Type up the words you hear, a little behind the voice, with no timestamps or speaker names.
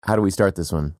How do we start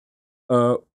this one?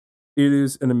 It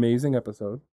is an amazing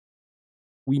episode.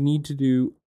 We need to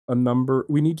do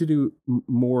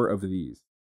more of these.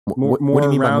 What do you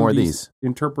mean by more of these?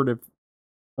 Interpretive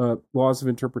laws of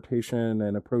interpretation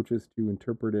and approaches to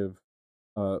interpretive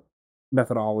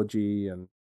methodology, and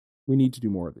we need to do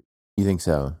more of these. You think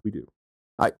so? We do.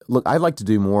 I'd like to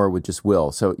do more with just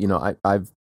Will. So,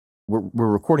 we're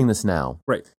recording this now.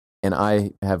 Right. And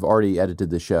I have already edited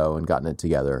the show and gotten it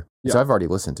together. Yeah. So I've already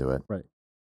listened to it. Right.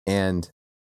 And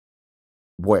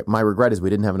boy, my regret is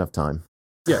we didn't have enough time.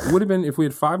 Yeah, it would have been, if we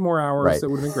had 5 more hours, right. That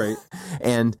would have been great.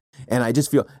 And I just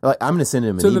feel like I'm going to send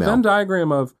him an email. So the Venn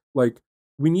diagram of,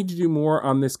 we need to do more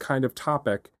on this kind of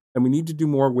topic, and we need to do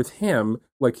more with him,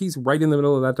 he's right in the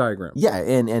middle of that diagram. Yeah,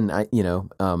 and I,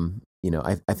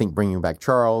 I think bringing back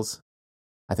Charles,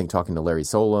 I think talking to Larry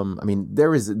Solom. I mean,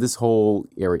 there is this whole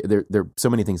area. There are so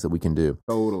many things that we can do.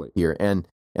 Totally. Here. And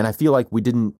I feel like we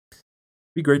didn't.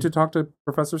 Be great to talk to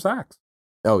Professor Sachs.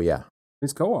 Oh, yeah.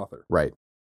 His co-author. Right.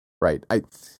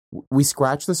 We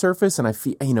scratched the surface, and I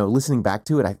feel, listening back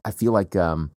to it, I feel like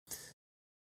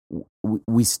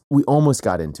we almost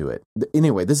got into it.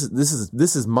 Anyway, this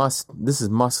is must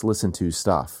listen to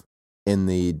stuff in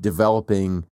the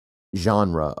developing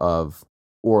genre of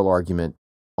oral argument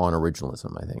on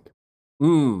originalism, I think.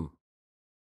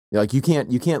 Like you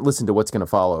can't listen to what's going to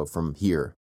follow from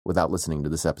here without listening to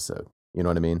this episode. You know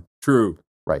what I mean? True.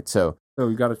 Right. So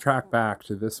we've got to track back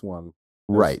to this one.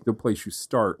 That's right. The place you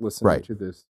start listening to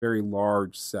this very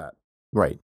large set.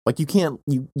 Right. Like you can't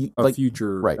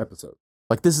future episode.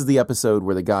 Like this is the episode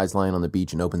where the guy's lying on the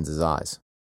beach and opens his eyes.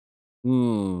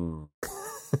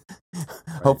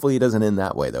 Hopefully it doesn't end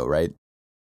that way though, right?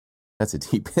 Is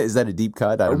that a deep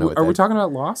cut? I don't know. Are we talking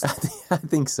about Lost? I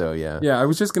think so, yeah. Yeah, I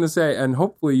was just going to say, and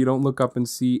hopefully you don't look up and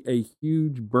see a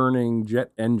huge burning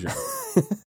jet engine.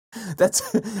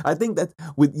 I think that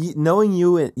with knowing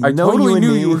you and I knew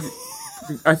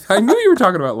you were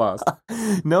talking about Lost.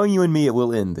 Knowing you and me, it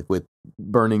will end with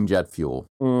burning jet fuel.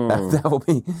 That will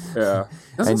be. Yeah.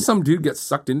 Doesn't some dude get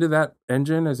sucked into that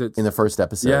engine as it's in the first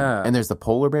episode? Yeah. And there's the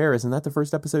polar bear. Isn't that the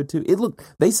first episode too?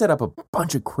 They set up a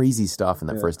bunch of crazy stuff in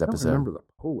that first episode. I don't remember the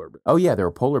polar bear. Oh yeah, there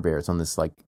were polar bears on this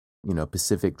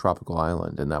Pacific tropical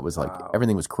island, and that was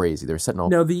everything was crazy. They were setting all.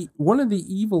 Now one of the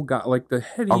evil guy, the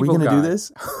head evil guy. Are we going to do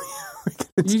this?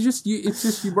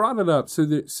 You brought it up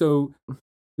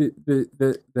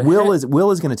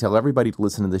Will is going to tell everybody to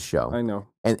listen to this show. I know,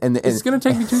 and it's going to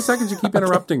take me 2 seconds. You keep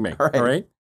interrupting me. All right,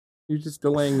 you're just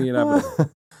delaying the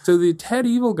inevitable. So the Ted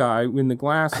Evil guy in the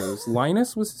glasses,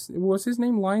 Linus was his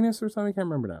name Linus or something? I can't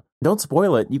remember now. Don't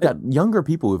spoil it. You've got younger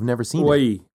people who've never seen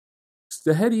it.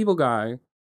 The head evil guy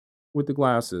with the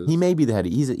glasses. He may be the head.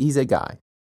 He's a guy.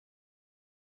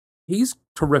 He's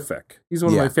terrific. He's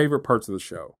one of my favorite parts of the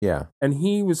show. Yeah, and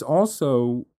he was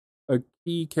also a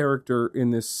key character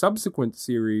in this subsequent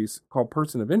series called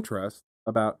Person of Interest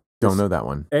about don't know that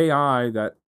one. AI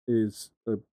that is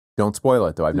don't spoil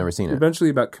it though. I've never seen it. Eventually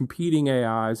about competing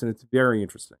AIs, and it's very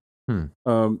interesting.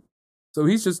 So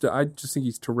I just think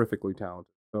he's terrifically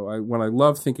talented. So when I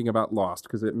love thinking about Lost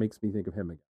because it makes me think of him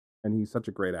again, and he's such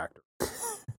a great actor.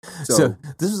 So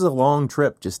this is a long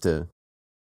trip just to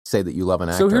say that you love an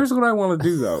actor. So here's what I want to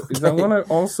do, though, is I want to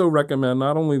also recommend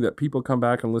not only that people come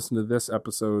back and listen to this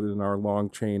episode in our long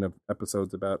chain of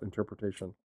episodes about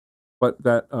interpretation, but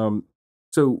that,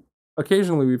 so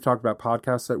occasionally we've talked about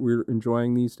podcasts that we're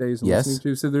enjoying these days and listening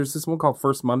to. So there's this one called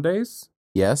First Mondays.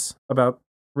 Yes. About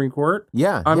Supreme Court.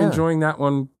 Yeah. I'm enjoying that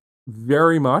one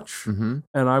very much, and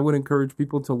I would encourage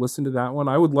people to listen to that one.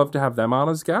 I would love to have them on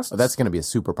as guests. Oh, that's going to be a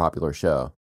super popular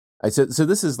show. So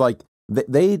this is like,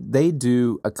 They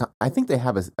do I think they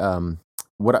have a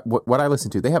what I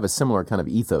listen to. They have a similar kind of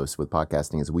ethos with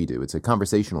podcasting as we do. It's a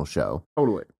conversational show,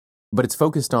 totally, but it's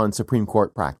focused on Supreme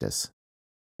Court practice,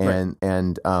 and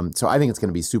so I think it's going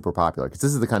to be super popular because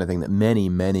this is the kind of thing that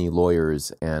many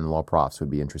lawyers and law profs would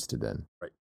be interested in,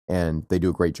 right? And they do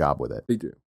a great job with it. They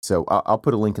do. So I'll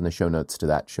put a link in the show notes to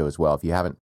that show as well if you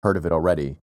haven't heard of it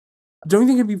already. Don't you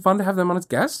think it'd be fun to have them on as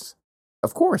guests?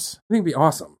 Of course. I think it'd be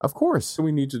awesome. Of course. So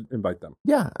we need to invite them.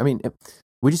 Yeah. I mean,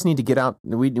 we just need to get out.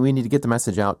 We need to get the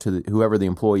message out to whoever the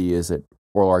employee is at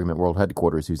Oral Argument World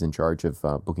Headquarters who's in charge of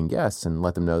booking guests and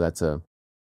let them know add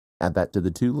that to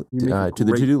the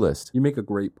to-do list. You make a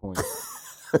great point.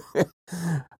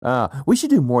 We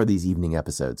should do more of these evening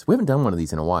episodes. We haven't done one of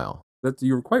these in a while.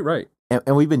 You're quite right.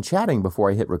 And we've been chatting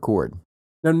before I hit record.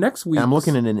 Now next week, I'm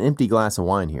looking at an empty glass of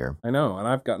wine here. I know, and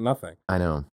I've got nothing. I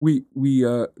know. We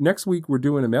next week we're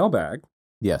doing a mailbag.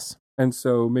 Yes. And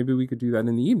so maybe we could do that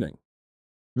in the evening.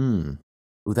 Ooh,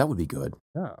 that would be good.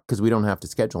 Yeah. Because we don't have to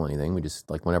schedule anything. We just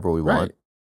whenever we want,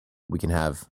 we can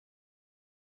have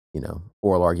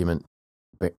oral argument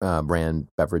brand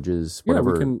beverages,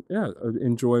 whatever. Yeah, we can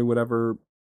enjoy whatever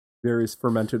various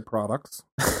fermented products.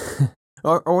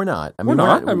 or not. I mean,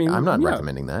 I'm not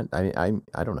recommending that.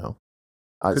 I don't know.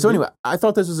 So anyway, I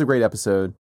thought this was a great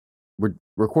episode. We're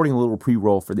recording a little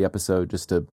pre-roll for the episode just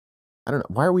to, I don't know.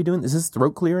 Why are we doing this? Is this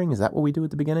throat clearing? Is that what we do at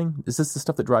the beginning? Is this the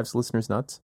stuff that drives listeners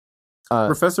nuts?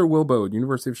 Professor Wilbode,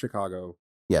 University of Chicago.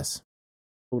 Yes.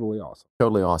 Totally awesome.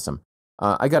 Totally awesome.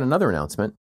 I got another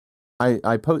announcement.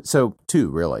 So two,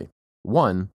 really.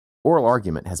 One, Oral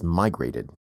Argument has migrated.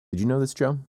 Did you know this,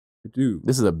 Joe? I do.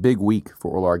 This is a big week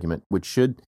for Oral Argument, which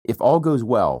should, if all goes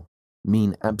well,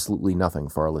 mean absolutely nothing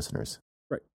for our listeners.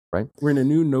 Right? We're in a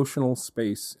new notional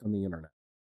space on the internet.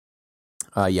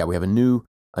 Yeah, we have a new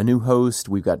host.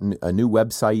 We've got a new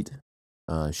website.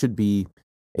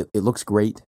 It looks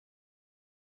great.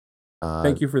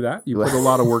 Thank you for that. You put a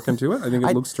lot of work into it. I think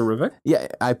it looks terrific. Yeah,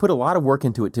 I put a lot of work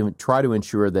into it to try to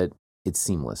ensure that it's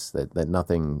seamless, that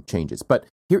nothing changes. But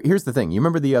here's the thing. You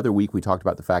remember the other week we talked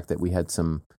about the fact that we had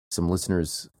some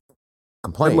listeners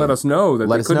complain. Let us know that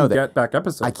they couldn't get back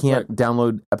episodes. I can't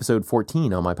download episode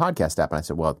 14 on my podcast app. And I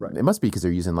said, well, it must be because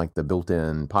they're using like the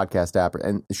built-in podcast app.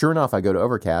 And sure enough, I go to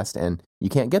Overcast and you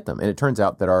can't get them. And it turns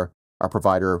out that our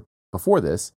provider before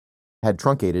this had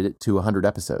truncated it to 100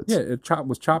 episodes. Yeah, it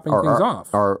was chopping things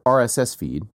off. Our RSS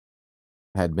feed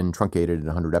had been truncated at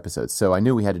 100 episodes. So I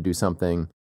knew we had to do something,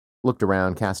 looked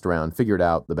around, cast around, figured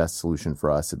out the best solution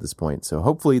for us at this point. So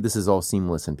hopefully this is all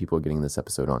seamless and people are getting this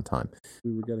episode on time.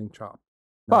 We were getting chopped.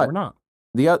 No, but we're not.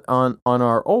 On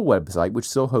our old website, which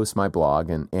still hosts my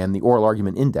blog, and the Oral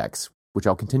Argument Index, which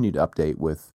I'll continue to update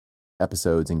with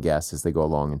episodes and guests as they go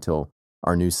along until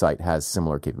our new site has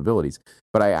similar capabilities.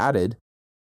 But I added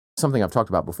something I've talked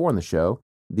about before in the show,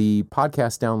 the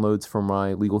podcast downloads for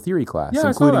my legal theory class,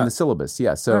 including the syllabus.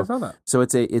 Yeah, so I saw that. So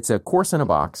it's a course in a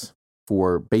box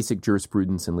for basic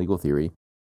jurisprudence and legal theory,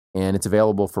 and it's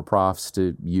available for profs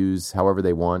to use however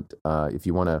they want. If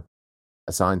you want to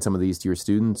assign some of these to your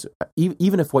students,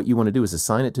 even if what you want to do is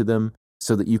assign it to them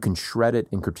so that you can shred it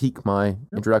and critique my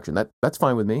introduction. That's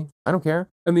fine with me. I don't care.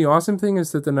 And the awesome thing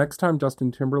is that the next time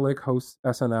Justin Timberlake hosts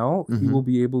SNL, he will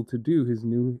be able to do his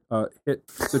new hit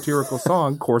satirical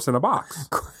song, Course in a Box.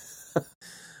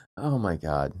 Oh my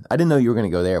God. I didn't know you were going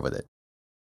to go there with it.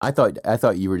 I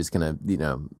thought you were just going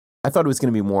to, I thought it was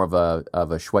going to be more of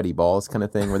a sweaty balls kind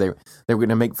of thing where they were going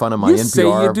to make fun of my NPR voice. You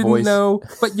say you didn't know,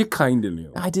 but you kind of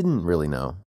knew. I didn't really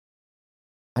know.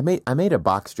 I made a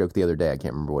box joke the other day. I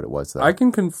can't remember what it was, though. I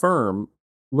can confirm,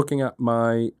 looking at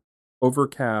my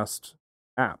Overcast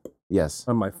app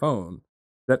on my phone,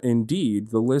 that indeed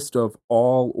the list of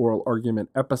all Oral Argument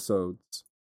episodes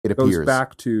goes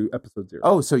back to episode 0.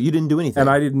 Oh, so you didn't do anything. And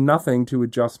I did nothing to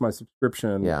adjust my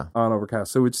subscription on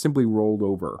Overcast. So it simply rolled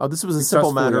over. Oh, this was a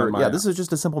simple matter. Yeah, this is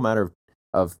just a simple matter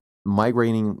of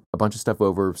migrating a bunch of stuff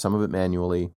over, some of it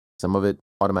manually, some of it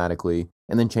automatically,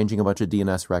 and then changing a bunch of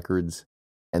DNS records,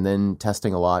 and then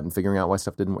testing a lot and figuring out why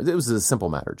stuff didn't work. It was a simple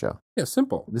matter, Joe. Yeah,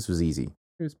 simple. This was easy.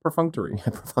 It was perfunctory.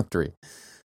 Yeah, perfunctory.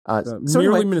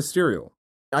 Merely ministerial.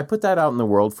 I put that out in the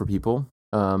world for people.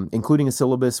 Including a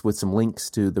syllabus with some links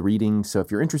to the reading. So if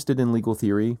you're interested in legal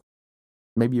theory,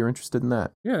 maybe you're interested in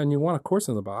that. Yeah, and you want a course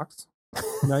in the box.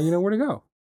 Now you know where to go.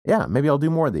 Yeah, maybe I'll do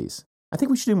more of these. I think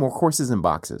we should do more courses in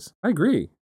boxes. I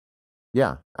agree.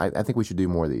 Yeah, I think we should do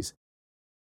more of these.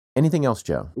 Anything else,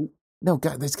 Joe? Ooh. No,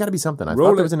 God, there's got to be something. I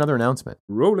thought there was another announcement.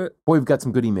 Roll it. Boy, we've got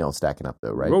some good emails stacking up,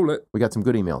 though, right? Roll it. We got some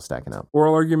good emails stacking up.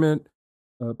 Oral Argument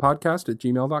podcast at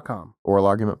gmail.com. Oral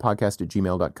Argument podcast at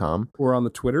gmail.com. Or on the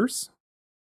Twitters.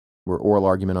 We're Oral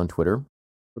Argument on Twitter.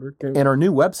 And our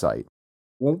new website.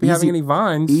 Won't be having any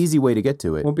vines. Easy way to get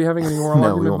to it. Won't be having any Oral Argument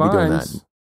vines. No, we won't be doing that.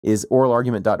 Is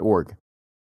oralargument.org.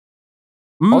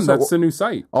 That's the new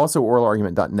site. Also,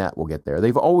 oralargument.net will get there.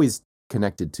 They've always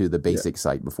connected to the basic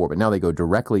site before, but now they go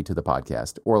directly to the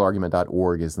podcast.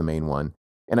 Oralargument.org is the main one.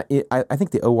 And I think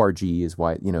the ORG is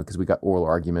why, because we got Oral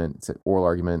Argument. It's Oral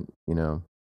Argument,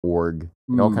 org.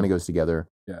 It all kind of goes together.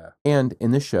 Yeah. And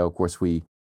in this show, of course, we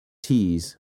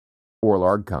tease Oral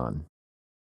ArgCon.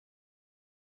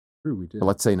 True, we did. But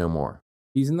let's say no more.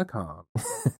 He's in the con.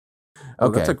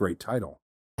 Okay. That's a great title.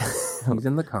 He's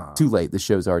in the con. Too late. The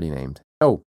show's already named.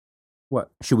 Oh. What?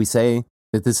 Should we say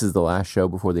that this is the last show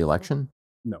before the election?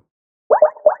 No.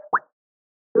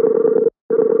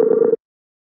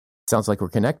 Sounds like we're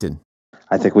connected.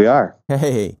 I think we are.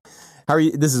 Hey. How are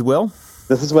you? This is Will?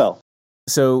 This is Will.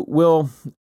 So, Will,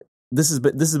 this has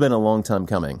been a long time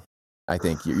coming. I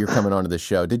think you're coming onto this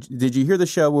show. Did you hear the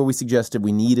show where we suggested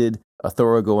we needed a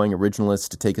thoroughgoing originalist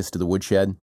to take us to the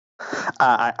woodshed?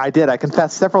 I did. I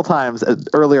confessed several times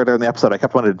earlier during the episode. I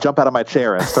kept wanting to jump out of my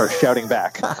chair and start shouting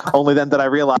back. Only then did I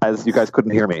realize you guys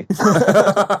couldn't hear me.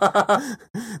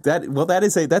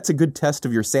 That's a good test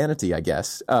of your sanity, I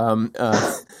guess.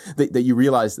 That you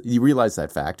realize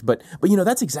that fact. But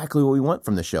that's exactly what we want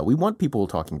from the show. We want people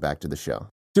talking back to the show.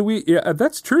 Do we? Yeah,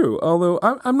 that's true. Although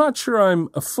I'm not sure I'm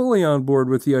fully on board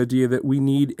with the idea that we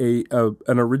need an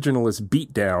originalist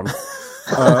beatdown.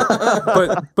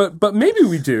 But maybe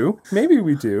we do. Maybe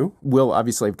we do. Will,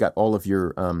 obviously, I've got all of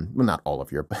your, well, not all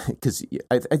of your, because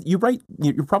you're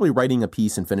probably writing a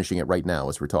piece and finishing it right now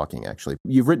as we're talking, actually.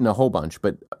 You've written a whole bunch,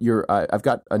 but I've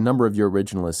got a number of your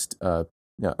originalism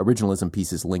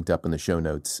pieces linked up in the show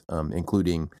notes,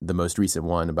 including the most recent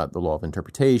one about the law of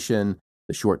interpretation,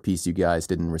 the short piece you guys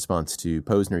did in response to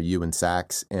Posner, you and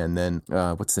Sachs, and then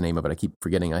what's the name of it? I keep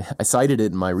forgetting. I cited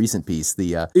it in my recent piece.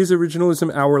 Is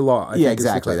originalism our law? Yeah,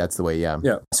 exactly. That's the way. Yeah.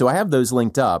 So I have those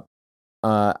linked up.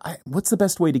 What's the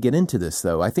best way to get into this,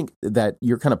 though? I think that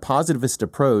your kind of positivist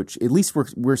approach, at least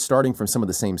we're starting from some of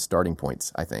the same starting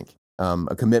points. I think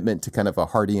a commitment to kind of a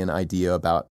Hardian idea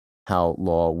about how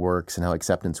law works and how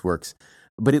acceptance works,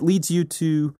 but it leads you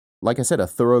to, like I said, a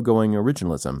thoroughgoing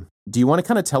originalism. Do you want to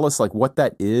kind of tell us like what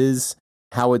that is,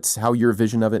 how your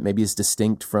vision of it maybe is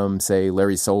distinct from, say,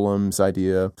 Larry Solem's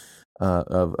idea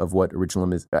of what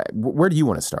originalism is? Where do you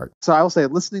want to start? So I will say,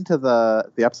 listening to the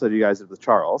episode you guys did with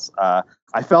Charles,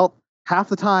 I felt half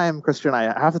the time, Christian,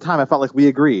 I felt like we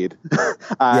agreed.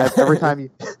 Every time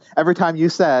you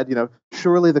said,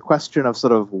 surely the question of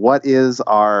sort of what is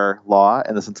our law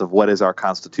in the sense of what is our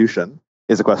Constitution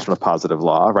is a question of positive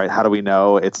law, right? How do we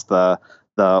know it's the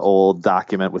old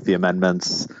document with the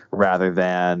amendments rather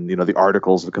than, the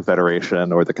Articles of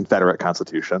Confederation or the Confederate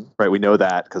Constitution, right? We know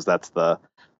that because that's the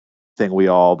thing we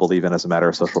all believe in as a matter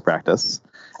of social practice.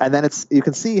 And then you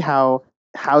can see how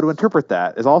to interpret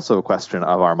that is also a question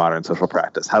of our modern social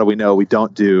practice. How do we know we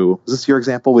don't do, is this your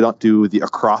example? We don't do the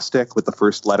acrostic with the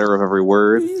first letter of every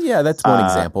word? Yeah, that's one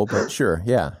example, but sure,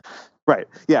 yeah. Right.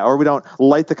 Yeah. Or we don't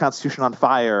light the Constitution on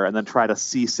fire and then try to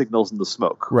see signals in the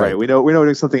smoke. Right. We know we're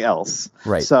doing something else.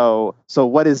 Right. So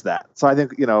what is that? So I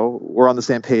think, we're on the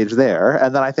same page there.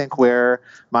 And then I think where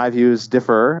my views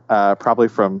differ, probably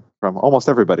from almost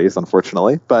everybody's,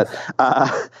 unfortunately, but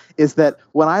is that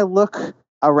when I look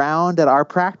around at our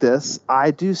practice,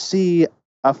 I do see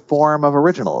a form of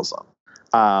originalism.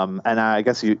 And I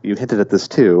guess you hinted at this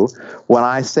too. When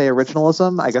I say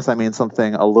originalism, I guess I mean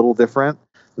something a little different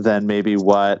than maybe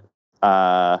what,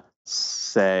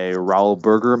 say, Raoul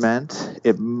Berger meant.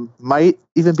 It might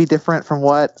even be different from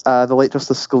what the late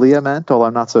Justice Scalia meant, although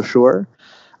I'm not so sure,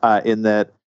 in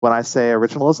that when I say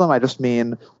originalism, I just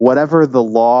mean whatever the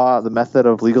law, the method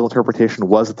of legal interpretation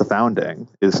was at the founding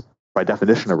is by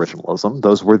definition originalism.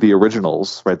 Those were the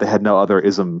originals, right? They had no other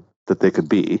ism that they could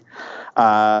be,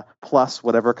 plus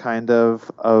whatever kind of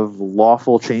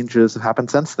lawful changes have happened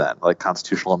since then, like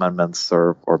constitutional amendments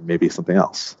or maybe something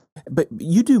else. But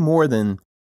you do more than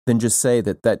just say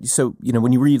that. So,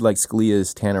 when you read like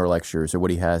Scalia's Tanner lectures or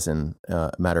what he has in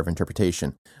A Matter of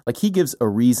Interpretation, like he gives a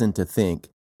reason to think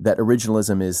that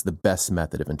originalism is the best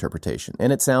method of interpretation.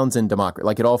 And it sounds in democracy,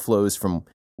 like it all flows from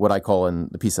what I call in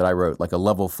the piece that I wrote, like a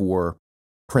level 4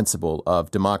 principle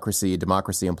of democracy.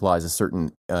 Democracy implies a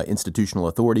certain institutional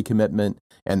authority commitment,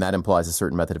 and that implies a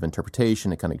certain method of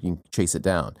interpretation. It kind of, you can chase it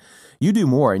down. You do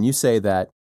more, and you say that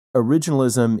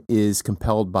originalism is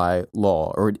compelled by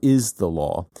law, or it is the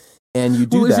law. And you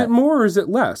do that. Is it more or is it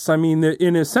less? I mean,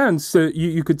 in a sense,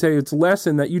 you could say it's less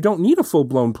in that you don't need a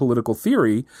full-blown political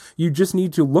theory. You just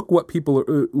need to watch what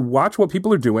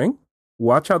people are doing,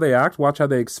 watch how they act, watch how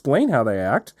they explain how they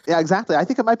act. Yeah, exactly. I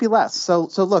think it might be less. So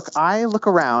look, I look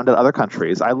around at other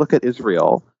countries. I look at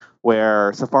Israel,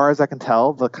 where, so far as I can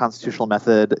tell, the constitutional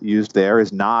method used there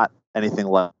is not anything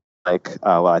like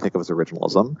what I think of as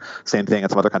originalism. Same thing in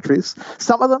some other countries.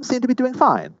 Some of them seem to be doing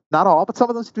fine. Not all, but some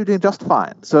of them seem to be doing just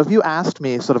fine. So if you asked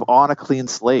me sort of on a clean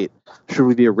slate, should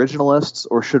we be originalists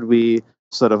or should we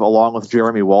sort of, along with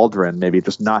Jeremy Waldron, maybe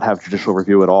just not have judicial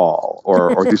review at all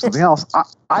or do something else?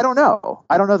 I don't know.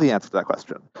 I don't know the answer to that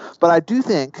question. But I do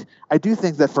think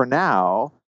that for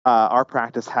now, our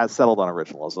practice has settled on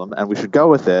originalism, and we should go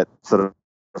with it sort of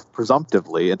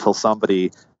presumptively until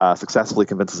somebody successfully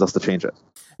convinces us to change it.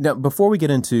 Now, before we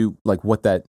get into like what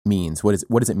that means, what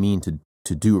does it mean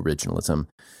to do originalism?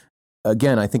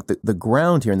 Again, I think that the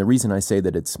ground here, and the reason I say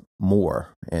that it's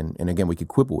more, and again we could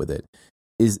quibble with it,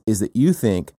 is that you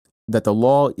think that the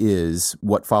law is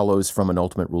what follows from an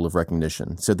ultimate rule of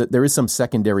recognition. So that there is some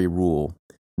secondary rule,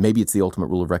 maybe it's the ultimate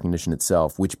rule of recognition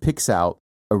itself, which picks out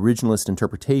originalist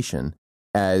interpretation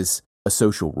as a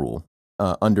social rule.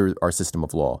 under our system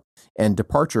of law. And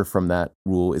departure from that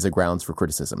rule is a grounds for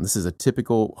criticism. This is a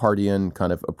typical Hardian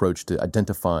kind of approach to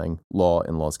identifying law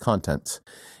and law's contents.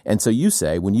 And so you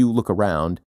say, when you look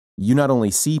around, you not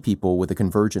only see people with a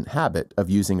convergent habit of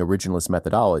using originalist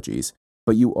methodologies,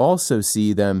 but you also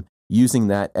see them using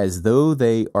that as though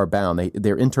they are bound.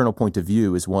 Their internal point of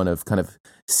view is one of kind of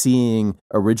seeing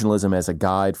originalism as a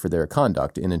guide for their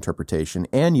conduct in interpretation.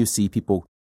 And you see people,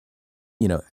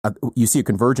 you see a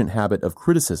convergent habit of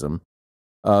criticism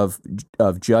of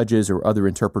judges or other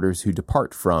interpreters who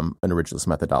depart from an originalist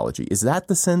methodology. Is that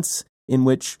the sense in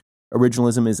which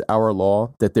originalism is our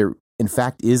law, that there in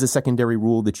fact is a secondary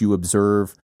rule that you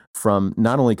observe from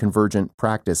not only convergent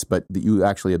practice, but that you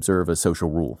actually observe a social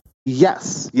rule?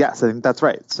 Yes, I think that's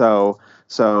right. So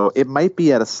it might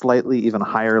be at a slightly even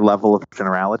higher level of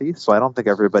generality. So I don't think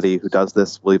everybody who does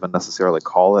this will even necessarily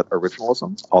call it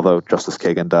originalism, although Justice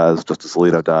Kagan does, Justice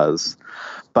Alito does.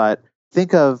 But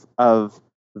think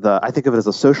I think of it as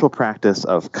a social practice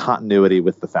of continuity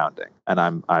with the founding. And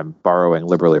I'm borrowing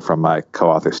liberally from my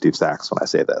co-author Steve Sachs when I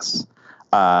say this,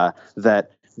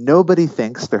 that nobody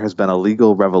thinks there has been a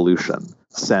legal revolution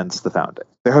since the founding.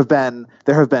 There have been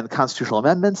constitutional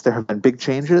amendments, there have been big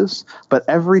changes, but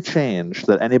every change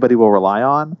that anybody will rely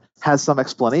on has some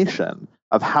explanation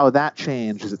of how that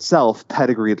change is itself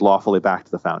pedigreed lawfully back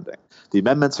to the founding. The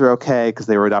amendments are okay because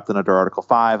they were adopted under Article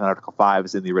 5, and Article 5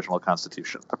 is in the original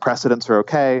Constitution. The precedents are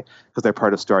okay because they're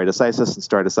part of stare decisis, and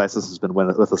stare decisis has been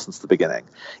with us since the beginning.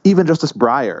 Even Justice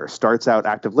Breyer starts out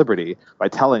Act of Liberty by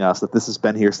telling us that this has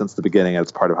been here since the beginning, and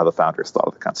it's part of how the founders thought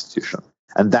of the Constitution.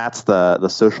 And that's the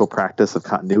social practice of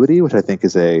continuity, which I think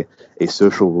is a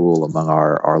social rule among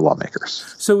our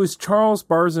lawmakers. So is Charles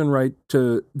Barzun right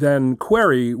to then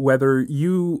query whether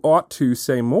you ought to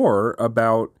say more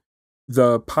about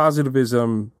the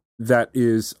positivism that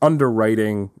is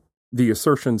underwriting the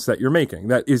assertions that you're making?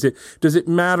 Does it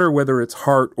matter whether it's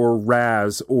Hart or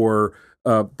Raz or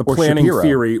the planning Shapiro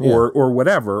theory or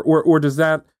whatever, or does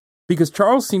that? Because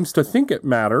Charles seems to think it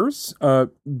matters,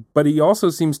 but he also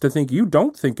seems to think you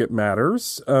don't think it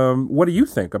matters. What do you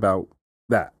think about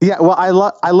that? Yeah, well,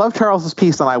 I love Charles's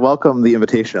piece, and I welcome the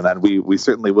invitation, and we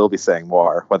certainly will be saying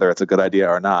more, whether it's a good idea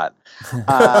or not.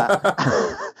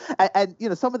 And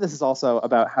some of this is also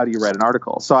about how do you write an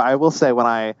article. So I will say, when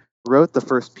I wrote the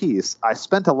first piece, I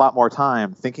spent a lot more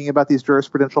time thinking about these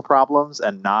jurisprudential problems,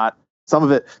 and not some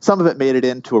of it made it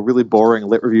into a really boring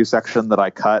lit review section that I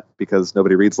cut because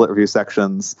nobody reads lit review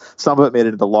sections. Some of it made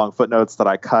it into long footnotes that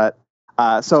I cut.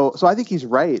 So I think he's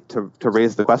right to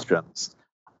raise the questions.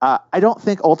 I don't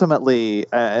think ultimately,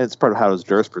 it's part of how does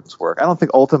jurisprudence work, I don't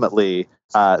think ultimately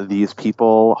these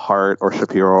people, Hart or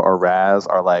Shapiro or Raz,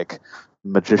 are like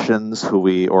magicians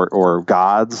or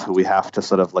gods who we have to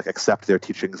sort of like accept their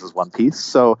teachings as one piece.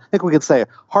 So I think we could say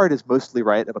Hart is mostly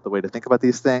right about the way to think about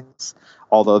these things,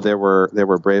 although there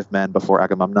were brave men before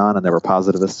Agamemnon and there were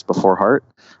positivists before Hart.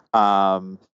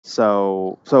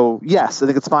 So yes, I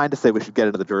think it's fine to say we should get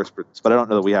into the jurisprudence, but I don't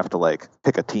know that we have to like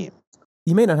pick a team.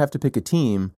 You may not have to pick a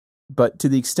team, but to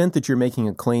the extent that you're making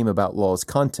a claim about law's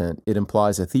content, it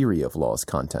implies a theory of law's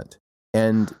content.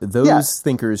 And those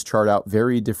thinkers chart out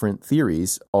very different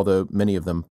theories, although many of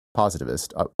them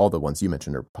positivist, all the ones you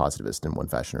mentioned are positivist in one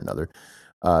fashion or another,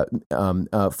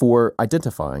 for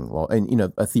identifying law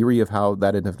and, a theory of how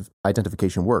that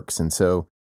identification works. And so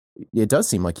it does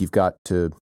seem like you've got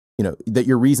to, that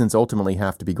your reasons ultimately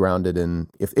have to be grounded in,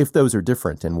 if those are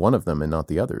different in one of them and not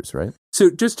the others, right? So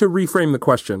just to reframe the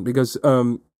question, because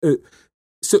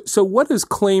so what does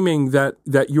claiming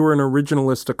that you're an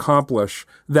originalist accomplish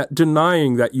that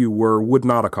denying that you would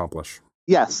not accomplish?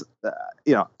 Yes.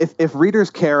 If readers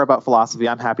care about philosophy,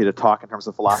 I'm happy to talk in terms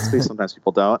of philosophy. Sometimes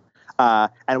people don't.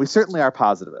 And we certainly are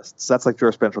positivists. That's like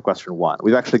jurisprudential question one.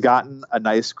 We've actually gotten a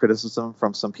nice criticism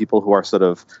from some people who are sort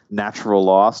of natural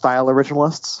law style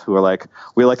originalists who are like,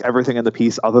 we like everything in the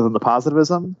piece other than the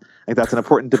positivism. I think that's an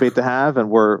important debate to have,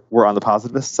 and we're on the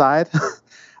positivist side.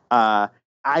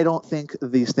 I don't think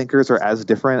these thinkers are as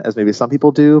different as maybe some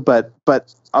people do, but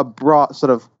a broad sort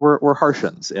of we're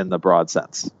Hartians in the broad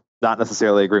sense. Not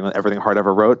necessarily agreeing with everything Hart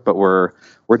ever wrote, but we're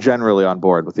generally on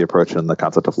board with the approach and the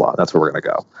concept of law. That's where we're going to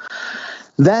go.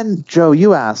 Then, Joe,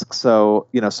 you ask, so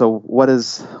what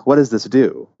does this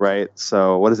do, right?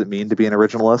 So what does it mean to be an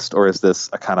originalist, or is this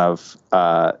a kind of,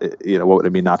 what would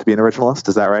it mean not to be an originalist?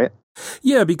 Is that right?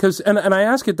 Yeah, because, and I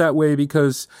ask it that way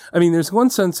because, there's one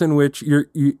sense in which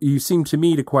you seem to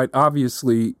me to quite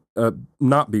obviously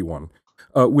not be one.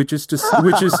 Which is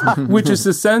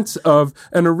the sense of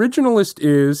an originalist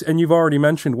is, and you've already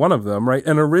mentioned one of them, right?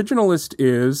 An originalist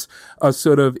is a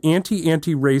sort of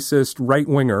anti-racist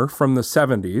right-winger from the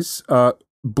 70s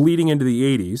bleeding into the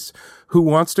 80s, who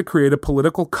wants to create a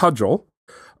political cudgel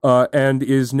and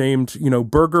is named,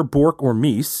 Burger, Bork, or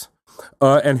Mies,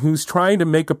 and who's trying to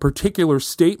make a particular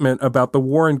statement about the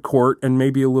Warren Court and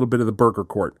maybe a little bit of the Burger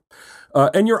Court.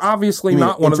 And you're obviously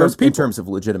not one of those people. In terms of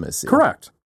legitimacy.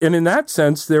 Correct. And in that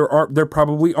sense, there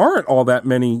probably aren't all that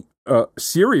many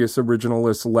serious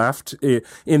originalists left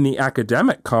in the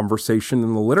academic conversation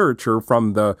in the literature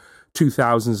from the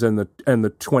 2000s and the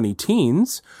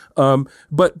 20-teens.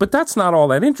 But that's not all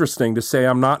that interesting to say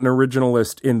I'm not an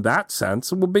originalist in that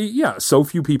sense. It will be, so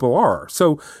few people are.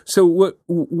 So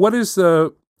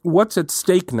what's at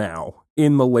stake now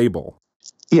in the label?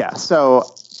 Yeah, so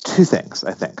two things,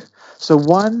 I think. So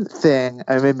one thing,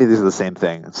 and maybe these are the same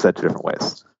thing said two different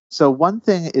ways. So one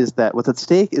thing is that what's at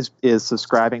stake is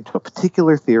subscribing to a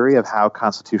particular theory of how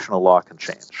constitutional law can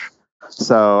change.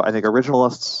 So I think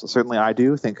originalists, certainly I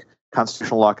do, think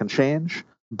constitutional law can change,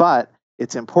 but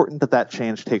it's important that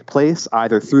change take place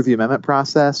either through the amendment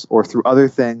process or through other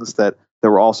things that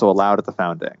were also allowed at the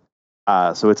founding.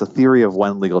 So it's a theory of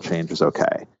when legal change is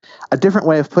okay. A different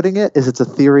way of putting it is it's a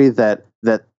theory that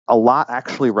a lot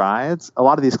actually rides. A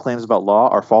lot of these claims about law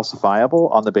are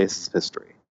falsifiable on the basis of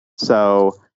history.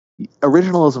 So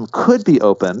originalism could be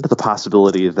open to the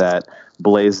possibility that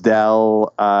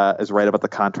Blaisdell is right about the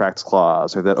Contracts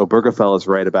Clause, or that Obergefell is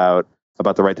right about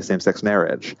the right to same-sex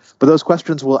marriage. But those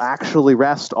questions will actually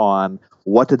rest on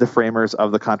what did the framers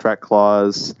of the Contract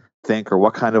Clause think, or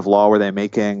what kind of law were they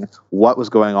making, what was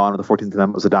going on when the 14th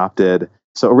Amendment was adopted.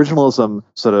 So originalism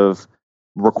sort of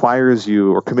requires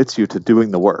you or commits you to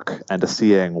doing the work and to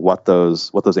seeing what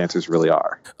those answers really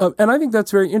are. And I think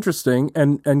that's very interesting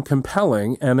and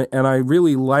compelling, and I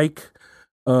really like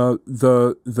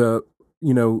the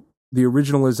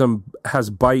originalism has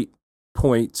bite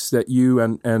points that you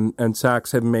and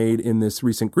Sachs have made in this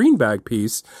recent Greenbag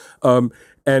piece, and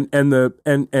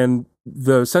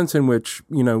the sense in which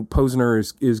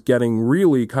Posner is getting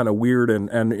really kind of weird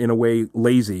and in a way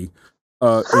lazy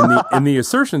in the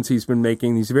assertions he's been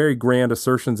making, these very grand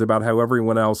assertions about how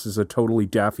everyone else is a totally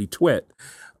daffy twit.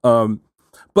 But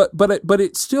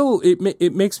it still it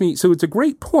makes me, so it's a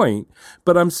great point,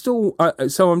 but I'm still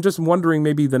so I'm just wondering,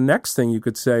 maybe the next thing you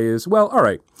could say is, well, all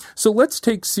right, so let's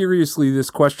take seriously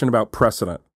this question about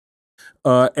precedent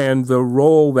and the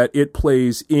role that it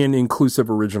plays in inclusive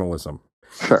originalism.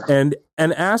 Sure. And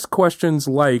ask questions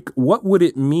like, what would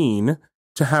it mean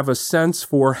to have a sense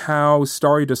for how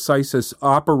stare decisis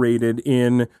operated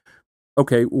in,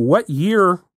 what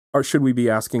year should we be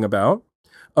asking about?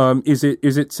 Is it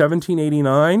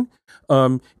 1789?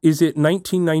 Is it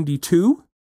 1992,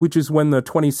 which is when the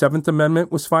 27th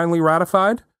Amendment was finally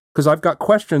ratified? Because I've got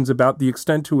questions about the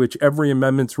extent to which every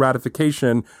amendment's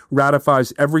ratification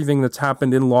ratifies everything that's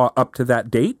happened in law up to that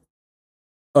date.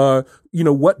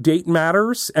 What date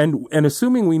matters, and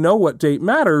assuming we know what date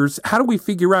matters, how do we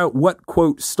figure out what,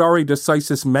 quote, stare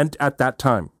decisis meant at that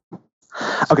time?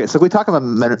 Okay, so can we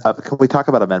talk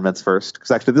about amendments first?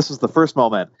 Because actually, this was the first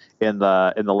moment in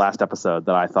the last episode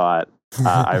that I thought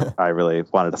I really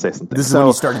wanted to say something. This is when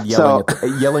you started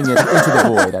yelling it into the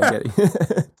void. I get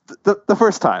it. The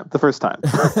first time.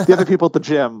 The other people at the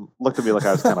gym looked at me like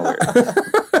I was kind of weird.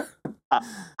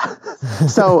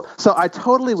 So I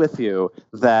totally with you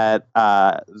that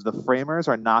the framers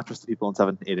are not just the people in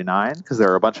 1789, because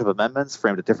there are a bunch of amendments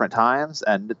framed at different times,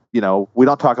 and we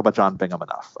don't talk about John Bingham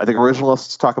enough. I think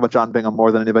originalists talk about John Bingham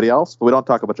more than anybody else, but we don't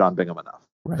talk about John Bingham enough.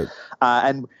 Right.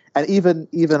 And even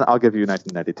I'll give you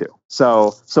 1992.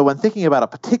 So when thinking about a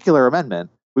particular amendment,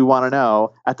 we want to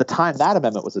know at the time that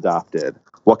amendment was adopted,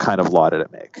 what kind of law did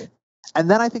it make? And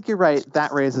then I think you're right.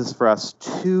 That raises for us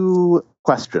two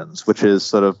questions, which is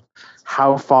sort of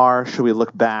how far should we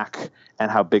look back and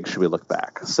how big should we look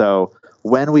back? So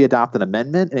when we adopt an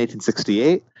amendment in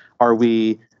 1868, are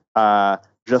we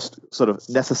just sort of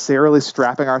necessarily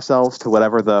strapping ourselves to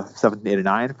whatever the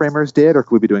 1789 framers did, or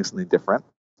could we be doing something different?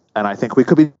 And I think we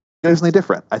could be doing something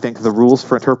different. I think the rules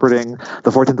for interpreting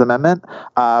the 14th Amendment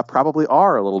probably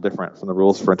are a little different from the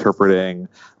rules for interpreting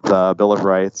the Bill of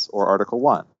Rights or Article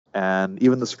 1. And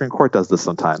even the Supreme Court does this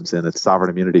sometimes in its sovereign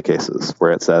immunity cases,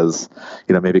 where it says,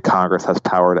 maybe Congress has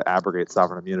power to abrogate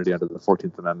sovereign immunity under the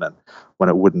 14th Amendment when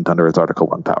it wouldn't under its Article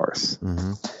 1 powers.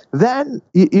 Mm-hmm. Then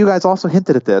you guys also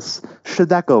hinted at this. Should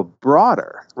that go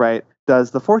broader, right?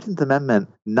 Does the 14th Amendment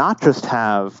not just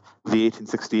have the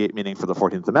 1868 meaning for the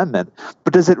 14th Amendment,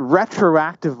 but does it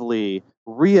retroactively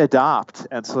readopt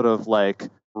and sort of like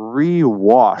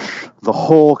rewash the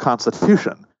whole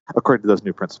Constitution according to those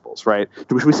new principles, right?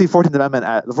 Should we see the 14th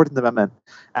Amendment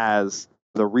as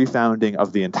the refounding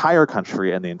of the entire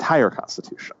country and the entire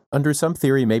Constitution. Under some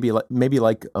theory, maybe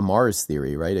like Amar's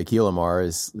theory, right? Akhil Amar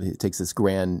takes this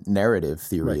grand narrative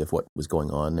theory of what was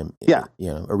going on, and a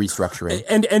restructuring.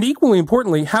 And equally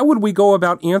importantly, how would we go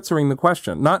about answering the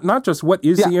question? Not just what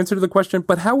is the answer to the question,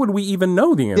 but how would we even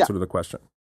know the answer to the question?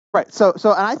 Right. So,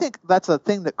 and I think that's a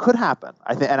thing that could happen.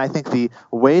 I think the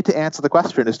way to answer the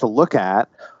question is to look at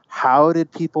how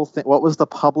did people think, what was the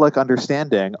public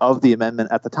understanding of the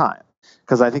amendment at the time?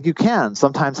 Because I think you can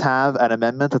sometimes have an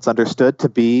amendment that's understood to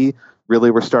be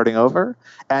really we're starting over,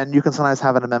 and you can sometimes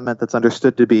have an amendment that's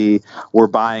understood to be we're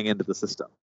buying into the system.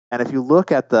 And if you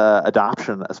look at the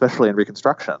adoption, especially in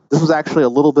Reconstruction, this was actually a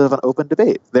little bit of an open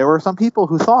debate. There were some people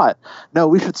who thought, no,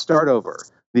 we should start over.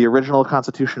 The original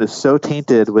Constitution is so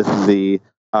tainted with the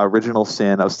original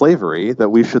sin of slavery that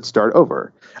we should start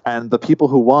over. And the people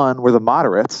who won were the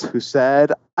moderates who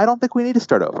said, I don't think we need to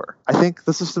start over. I think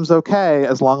the system's okay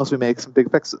as long as we make some big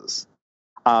fixes.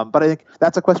 But I think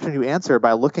that's a question you answer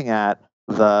by looking at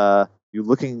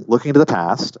looking into the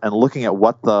past and looking at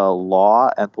what the law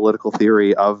and political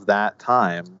theory of that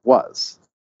time was.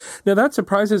 Now that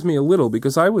surprises me a little,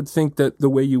 because I would think that the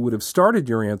way you would have started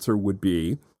your answer would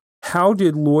be, how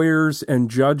did lawyers and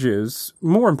judges,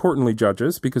 more importantly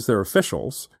judges, because they're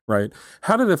officials, right?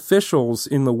 How did officials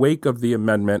in the wake of the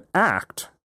amendment act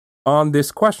on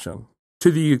this question to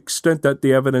the extent that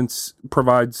the evidence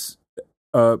provides,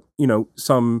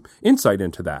 some insight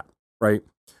into that, right?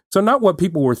 So not what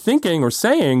people were thinking or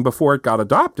saying before it got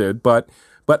adopted, but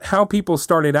how people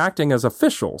started acting as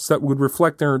officials that would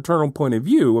reflect their internal point of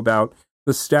view about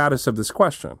the status of this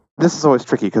question. This is always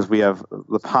tricky because we have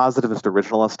the positivist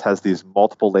originalist has these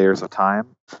multiple layers of time.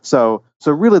 So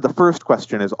really the first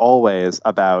question is always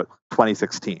about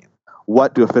 2016.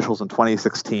 What do officials in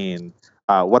 2016,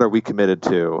 what are we committed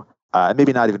to?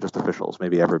 Maybe not even just officials,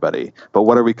 maybe everybody, but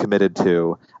what are we committed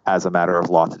to as a matter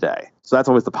of law today? So that's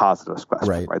always the positivist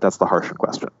question, right? That's the Harshen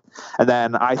question. And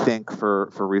then I think for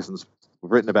reasons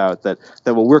we've written about that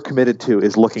what we're committed to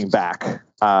is looking back.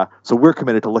 So we're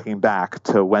committed to looking back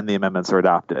to when the amendments are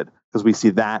adopted, because we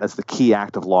see that as the key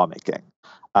act of lawmaking,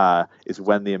 is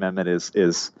when the amendment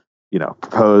is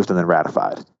proposed and then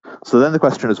ratified. So then the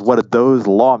question is, what did those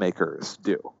lawmakers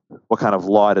do? What kind of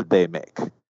law did they make?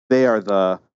 They are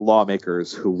the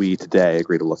lawmakers who we today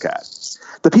agree to look at.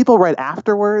 The people right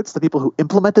afterwards, the people who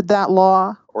implemented that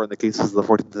law, or in the cases of the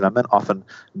 14th Amendment, often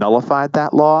nullified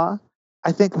that law,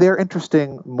 I think they're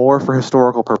interesting more for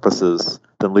historical purposes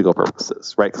than legal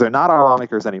purposes, right? Because they're not our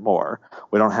lawmakers anymore.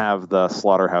 We don't have the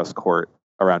slaughterhouse court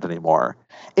around anymore.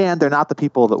 And they're not the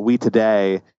people that we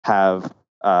today have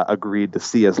agreed to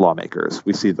see as lawmakers.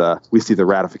 We see the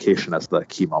ratification as the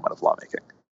key moment of lawmaking.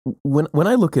 When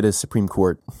I look at a Supreme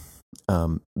Court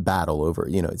battle over,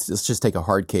 let's just take a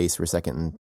hard case for a second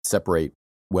and separate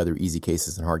whether easy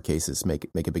cases and hard cases make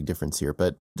a big difference here.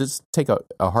 But just take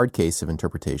a hard case of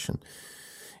interpretation.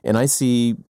 And I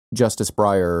see Justice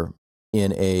Breyer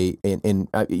you'll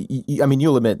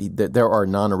admit that there are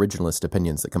non-originalist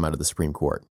opinions that come out of the Supreme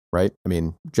Court, right? I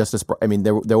mean,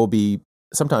 there will be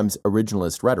sometimes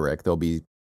originalist rhetoric. There'll be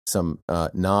some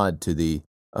nod to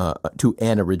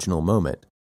an original moment.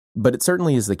 But it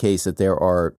certainly is the case that there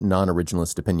are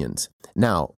non-originalist opinions.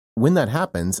 Now, when that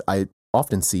happens, I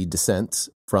often see dissents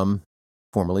from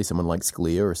formerly someone like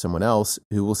Scalia or someone else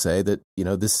who will say that,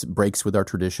 this breaks with our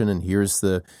tradition, and here's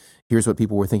what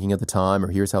people were thinking at the time,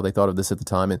 or here's how they thought of this at the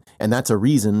time. And that's a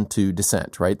reason to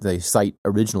dissent, right? They cite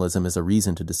originalism as a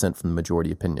reason to dissent from the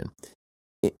majority opinion.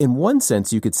 In one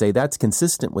sense, you could say that's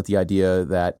consistent with the idea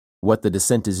that what the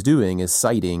dissent is doing is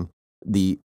citing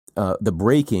the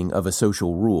breaking of a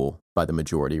social rule by the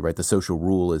majority, right? The social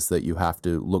rule is that you have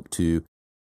to look to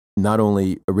not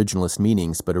only originalist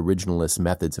meanings, but originalist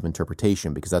methods of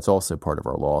interpretation, because that's also part of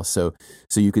our law. So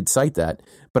you could cite that.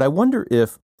 But I wonder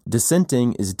if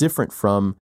dissenting is different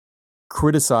from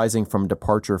criticizing from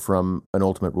departure from an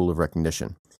ultimate rule of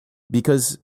recognition.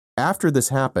 Because after this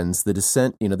happens, the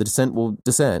dissent will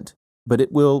dissent, but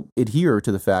it will adhere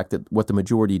to the fact that what the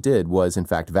majority did was in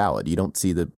fact valid. You don't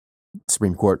see the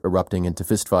Supreme Court erupting into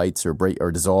fistfights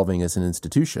or dissolving as an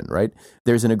institution, right?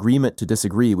 There's an agreement to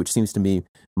disagree, which seems to me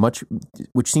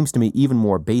even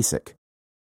more basic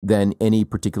than any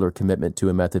particular commitment to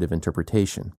a method of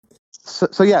interpretation. So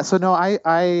no,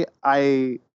 I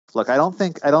look, I don't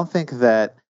think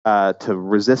that to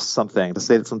resist something, to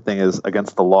say that something is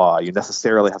against the law, you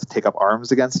necessarily have to take up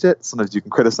arms against it. Sometimes you can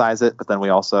criticize it, but then we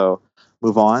also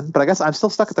move on. But I guess I'm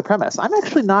still stuck at the premise. I'm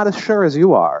actually not as sure as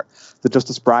you are that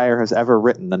Justice Breyer has ever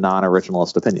written a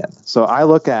non-originalist opinion. So I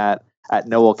look at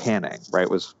Noel Canning, right?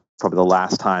 Was probably the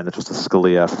last time that Justice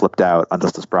Scalia flipped out on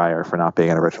Justice Breyer for not being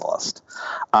an originalist.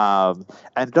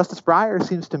 And Justice Breyer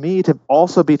seems to me to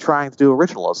also be trying to do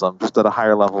originalism, just at a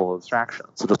higher level of abstraction.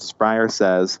 So Justice Breyer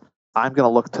says, I'm going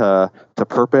to look to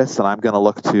purpose, and I'm going to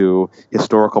look to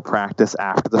historical practice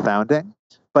after the founding.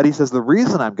 But he says the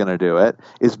reason I'm going to do it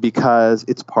is because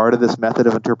it's part of this method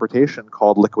of interpretation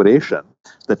called liquidation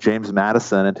that James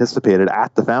Madison anticipated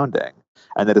at the founding,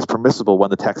 and that is permissible when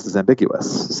the text is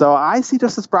ambiguous. So I see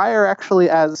Justice Breyer actually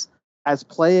as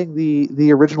playing the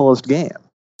originalist game.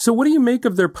 So what do you make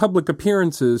of their public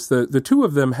appearances? The two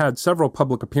of them had several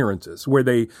public appearances where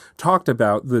they talked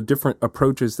about the different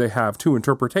approaches they have to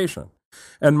interpretation.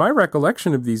 And my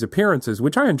recollection of these appearances,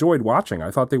 which I enjoyed watching,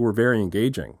 I thought they were very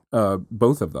engaging,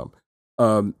 both of them,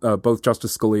 both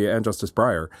Justice Scalia and Justice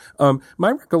Breyer.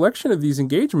 My recollection of these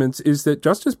engagements is that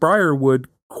Justice Breyer would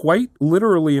quite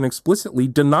literally and explicitly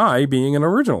deny being an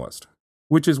originalist,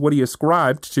 which is what he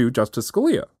ascribed to Justice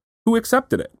Scalia, who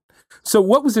accepted it. So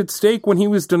what was at stake when he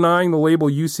was denying the label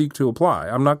you seek to apply?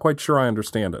 I'm not quite sure I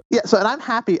understand it. Yeah, so, and I'm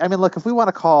happy. I mean, look, if we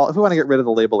want to get rid of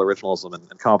the label originalism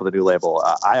and come up with a new label,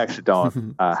 I actually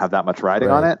don't have that much riding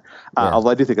on it, although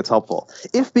I do think it's helpful.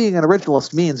 If being an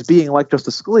originalist means being like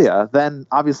Justice Scalia, then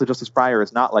obviously Justice Breyer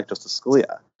is not like Justice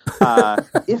Scalia.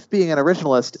 If being an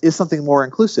originalist is something more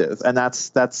inclusive, and that's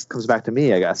comes back to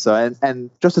me, I guess. So, and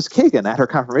Justice Kagan at her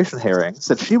confirmation hearing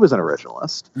said she was an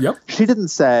originalist. Yep. She didn't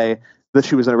say that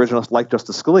she was an originalist like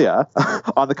Justice Scalia.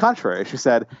 On the contrary, she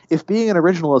said, if being an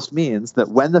originalist means that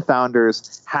when the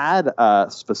founders had a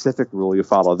specific rule, you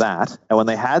follow that, and when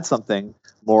they had something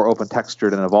more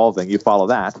open-textured and evolving, you follow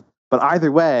that, but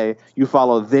either way, you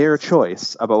follow their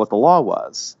choice about what the law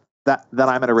was, then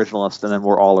I'm an originalist, and then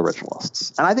we're all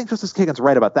originalists. And I think Justice Kagan's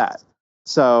right about that.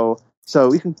 So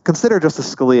we can consider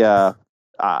Justice Scalia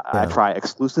try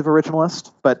exclusive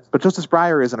originalist, but Justice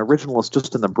Breyer is an originalist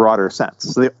just in the broader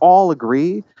sense. So they all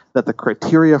agree that the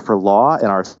criteria for law in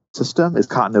our system is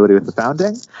continuity with the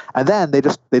founding, and then they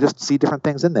just see different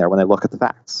things in there when they look at the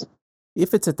facts.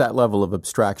 If it's at that level of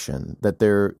abstraction that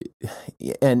they're,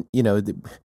 and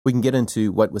we can get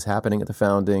into what was happening at the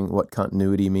founding, what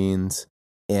continuity means,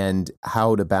 and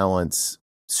how to balance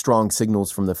strong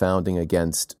signals from the founding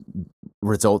against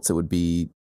results that would be,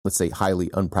 let's say, highly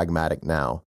unpragmatic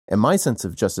now. And my sense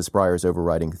of Justice Breyer's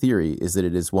overriding theory is that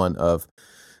it is one of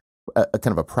a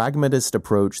kind of a pragmatist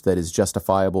approach that is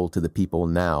justifiable to the people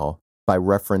now by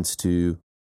reference to,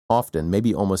 often,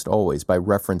 maybe almost always, by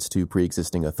reference to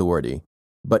pre-existing authority,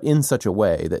 but in such a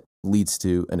way that leads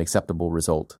to an acceptable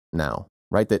result now,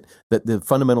 right? That the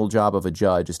fundamental job of a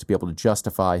judge is to be able to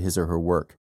justify his or her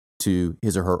work to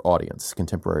his or her audience,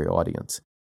 contemporary audience.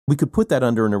 We could put that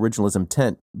under an originalism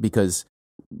tent because,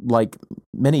 like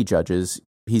many judges,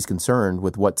 he's concerned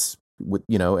with we'll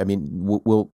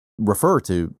refer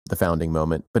to the founding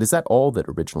moment, but is that all that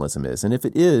originalism is? And if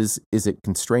it is it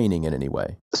constraining in any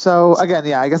way? So again,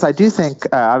 I guess I do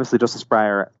think, obviously Justice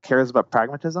Breyer cares about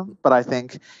pragmatism, but I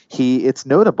think it's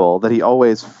notable that he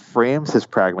always frames his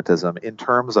pragmatism in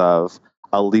terms of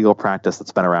a legal practice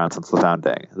that's been around since the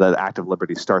founding. The Act of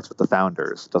Liberty starts with the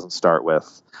founders. It doesn't start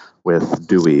with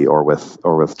Dewey or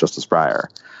with Justice Breyer.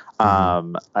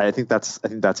 I think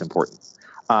that's important.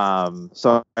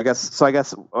 So I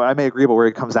guess I may agree about where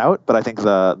he comes out, but I think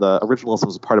the originalism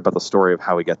is a part about the story of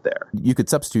how we get there. You could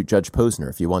substitute Judge Posner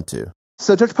if you want to.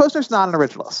 So Judge Posner's not an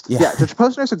originalist. Yeah, Judge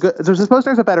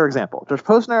Posner's a better example. Judge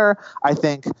Posner, I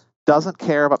think, doesn't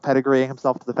care about pedigreeing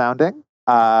himself to the founding.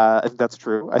 I think that's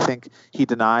true. I think he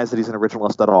denies that he's an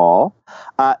originalist at all.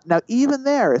 Now, even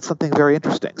there, it's something very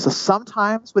interesting. So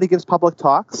sometimes when he gives public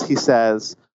talks, he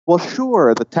says, well,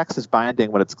 sure, the text is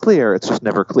binding when it's clear. It's just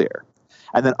never clear.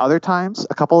 And then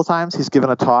a couple of times, he's given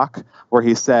a talk where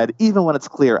he said, even when it's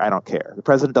clear, I don't care. The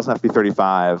president doesn't have to be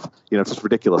 35. It's just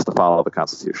ridiculous to follow the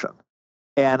Constitution.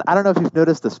 And I don't know if you've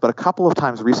noticed this, but a couple of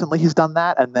times recently he's done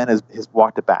that and then has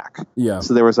walked it back. Yeah.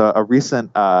 So there was a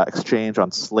recent exchange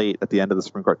on Slate at the end of the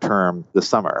Supreme Court term this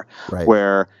summer,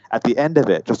 where at the end of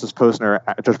it, Judge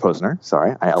Posner,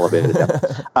 sorry, I elevated him.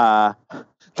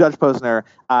 Judge Posner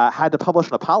had to publish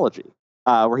an apology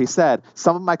where he said,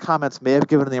 some of my comments may have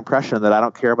given the impression that I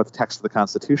don't care about the text of the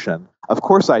Constitution. Of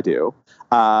course I do.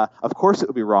 Of course it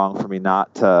would be wrong for me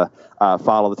not to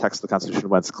follow the text of the Constitution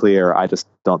when it's clear. I just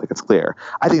don't think it's clear.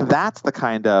 I think that's the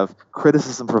kind of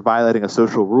criticism for violating a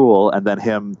social rule and then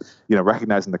him,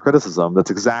 recognizing the criticism.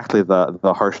 That's exactly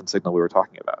the harsh signal we were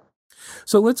talking about.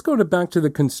 So let's go back to the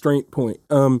constraint point,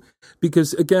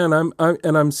 because again,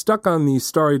 I'm stuck on these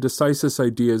stare decisis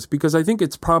ideas because I think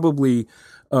it's probably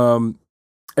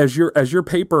as your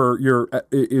paper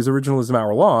is Originalism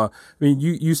Our Law, I mean,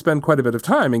 you spend quite a bit of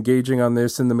time engaging on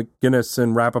this in the McGinnis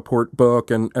and Rappaport book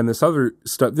and this other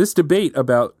stuff. This debate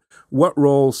about what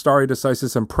role stare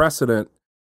decisis and precedent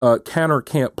can or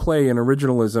can't play in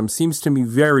originalism seems to me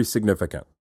very significant,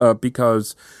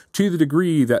 because to the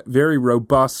degree that very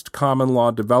robust common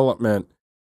law development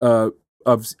of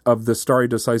the stare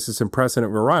decisis and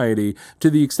precedent variety, to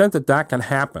the extent that that can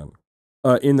happen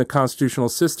in the constitutional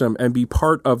system and be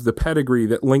part of the pedigree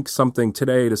that links something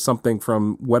today to something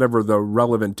from whatever the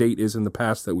relevant date is in the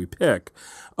past that we pick,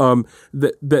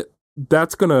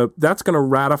 that's gonna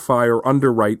ratify or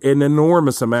underwrite an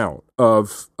enormous amount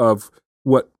of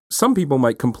what some people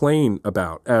might complain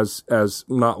about as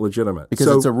not legitimate, because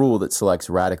it's a rule that selects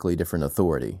radically different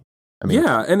authority. I mean,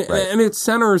 yeah, and it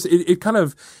centers it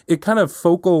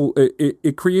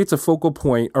creates a focal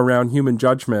point around human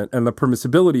judgment and the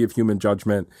permissibility of human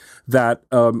judgment that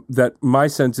my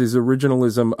sense is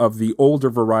originalism of the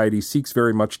older variety seeks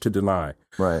very much to deny,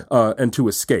 right, and to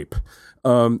escape.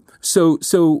 So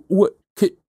what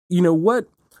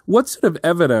sort of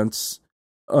evidence,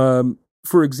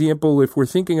 for example, if we're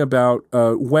thinking about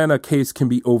when a case can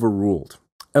be overruled?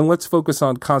 And let's focus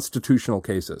on constitutional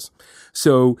cases.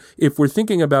 So if we're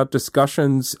thinking about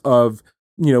discussions of,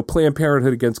 Planned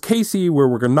Parenthood against Casey, where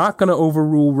we're not going to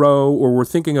overrule Roe, or we're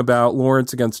thinking about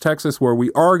Lawrence against Texas, where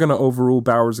we are going to overrule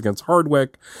Bowers against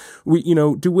Hardwick,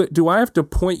 do I have to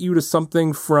point you to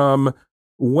something from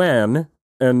when,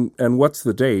 and what's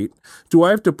the date? Do I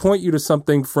have to point you to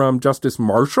something from Justice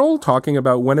Marshall talking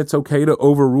about when it's okay to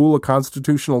overrule a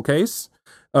constitutional case?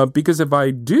 Because if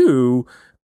I do,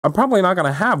 I'm probably not going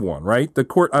to have one, right? The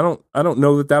court, I don't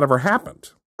know that ever happened.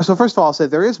 So first of all, I'll say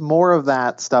there is more of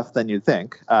that stuff than you'd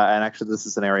think, and actually, this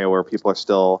is an area where people are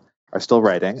still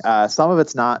writing. Some of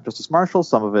it's not Justice Marshall,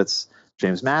 some of it's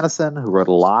James Madison, who wrote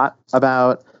a lot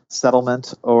about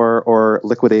settlement or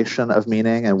liquidation of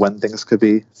meaning and when things could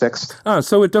be fixed.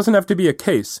 So it doesn't have to be a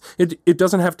case. It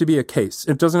doesn't have to be a case.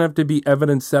 It doesn't have to be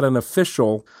evidence that an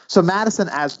official... So Madison,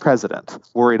 as president,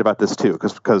 worried about this too,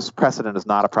 because precedent is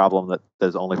not a problem that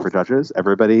is only for judges.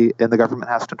 Everybody in the government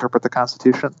has to interpret the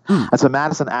Constitution. And so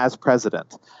Madison, as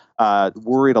president,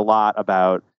 worried a lot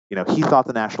about, he thought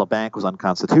the National Bank was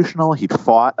unconstitutional. He'd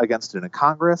fought against it in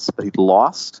Congress, but he'd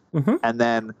lost. And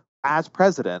then as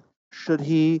president,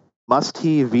 must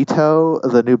he veto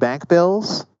the new bank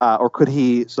bills, or could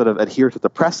he sort of adhere to the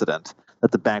precedent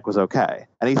that the bank was okay?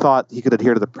 And he thought he could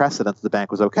adhere to the precedent that the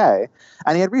bank was okay,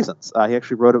 and he had reasons. He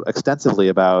actually wrote extensively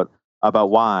about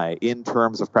why, in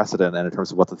terms of precedent and in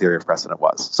terms of what the theory of precedent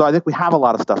was. So I think we have a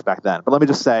lot of stuff back then. But let me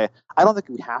just say, I don't think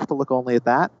we have to look only at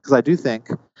that, because I do think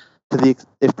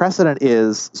if precedent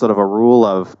is sort of a rule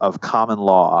of common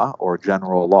law or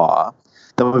general law,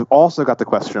 then we've also got the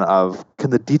question of, can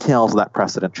the details of that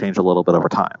precedent change a little bit over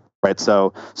time, right?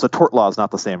 So tort law is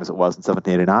not the same as it was in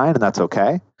 1789, and that's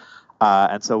okay.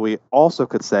 And so we also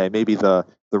could say maybe the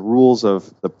rules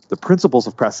of the principles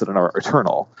of precedent are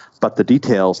eternal, but the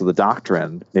details of the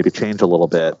doctrine maybe change a little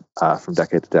bit from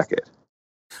decade to decade.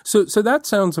 So that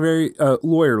sounds very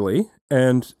lawyerly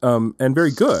and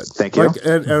very good. Thank you.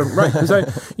 Right, because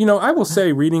I will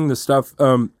say, reading the stuff.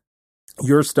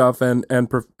 Your stuff and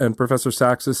Professor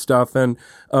Sachs's stuff, and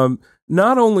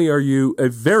not only are you a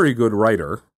very good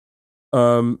writer,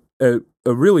 a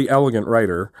really elegant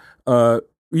writer,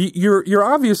 you're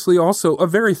obviously also a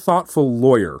very thoughtful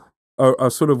lawyer, a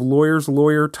sort of lawyer's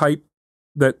lawyer type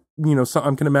that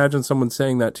I can imagine someone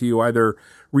saying that to you either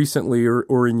recently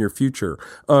or in your future,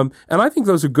 and I think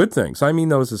those are good things. I mean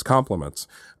those as compliments.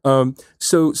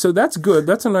 So that's good.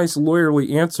 That's a nice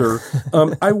lawyerly answer.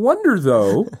 I wonder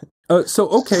though. So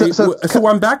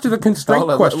I'm back to the constraint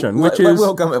question, which is...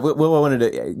 Will wanted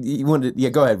to... Yeah,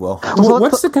 go ahead, Will.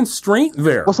 What's the constraint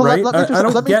there, right?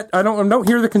 I don't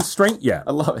hear the constraint yet.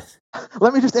 I love it.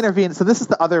 Let me just intervene. So this is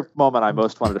the other moment I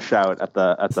most wanted to shout at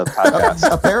the podcast.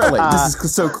 Apparently, this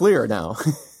is so clear now.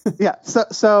 Yeah.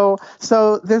 So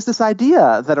there's this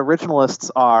idea that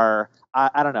originalists are...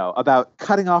 I don't know, about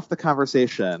cutting off the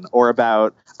conversation, or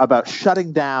about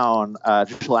shutting down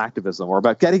judicial activism, or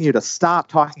about getting you to stop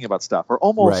talking about stuff, or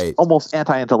almost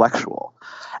anti-intellectual.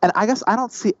 And I guess I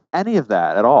don't see any of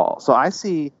that at all. So I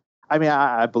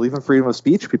believe in freedom of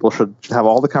speech. People should have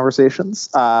all the conversations.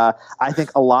 I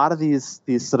think a lot of these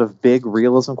sort of big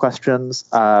realism questions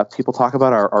people talk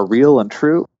about are real and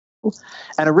true.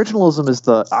 And originalism is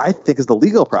the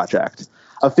legal project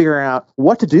of figuring out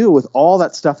what to do with all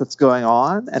that stuff that's going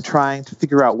on, and trying to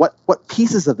figure out what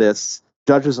pieces of this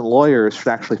judges and lawyers should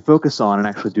actually focus on and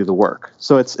actually do the work.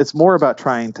 So it's more about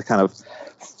trying to kind of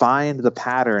find the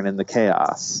pattern in the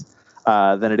chaos,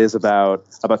 than it is about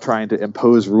trying to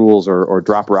impose rules or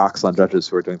drop rocks on judges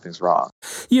who are doing things wrong.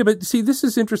 Yeah, but see, this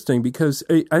is interesting because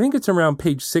I think it's around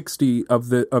page 60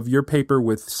 of your paper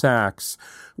with Sachs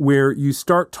where you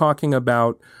start talking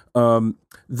about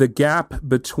the gap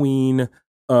between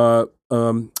now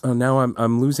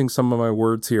I'm losing some of my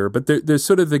words here, but there's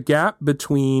sort of the gap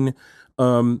between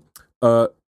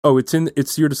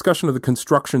it's your discussion of the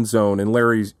construction zone in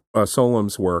Larry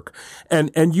Solem's work,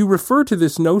 and you refer to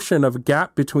this notion of a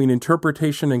gap between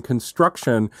interpretation and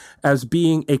construction as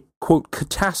being a quote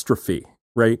catastrophe.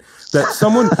 Right? That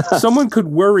someone could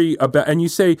worry about, and you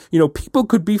say, people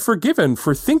could be forgiven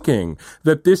for thinking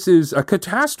that this is a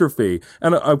catastrophe.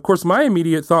 And of course, my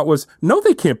immediate thought was, no,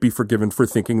 they can't be forgiven for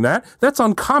thinking that. That's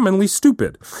uncommonly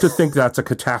stupid to think that's a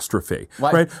catastrophe.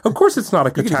 Why? Right? Of course, it's not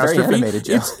a catastrophe.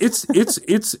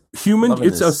 It's human.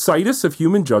 It's a situs of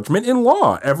human judgment in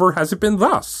law. Ever has it been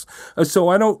thus? So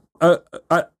I don't.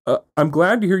 I'm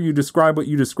glad to hear you describe what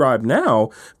you describe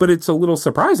now, but it's a little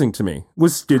surprising to me.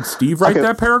 Did Steve write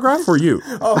that paragraph or you?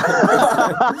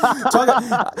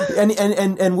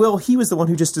 And Will, he was the one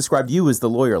who just described you as the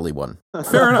lawyerly one.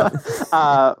 Fair enough.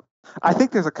 I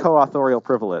think there's a co-authorial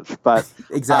privilege, but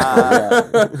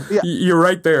exactly. Yeah. You're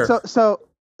right there. So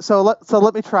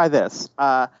let me try this.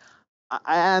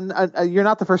 And you're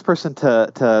not the first person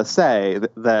to say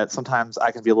that sometimes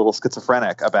I can be a little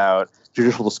schizophrenic about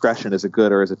judicial discretion. Is it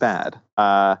good or is it bad?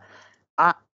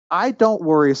 I don't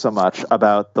worry so much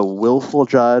about the willful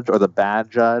judge or the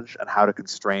bad judge and how to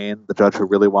constrain the judge who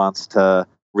really wants to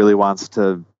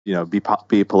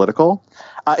be political.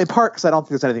 In part because I don't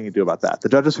think there's anything you can do about that. The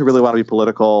judges who really want to be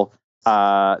political,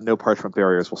 no parchment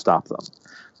barriers will stop them.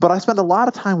 But I spend a lot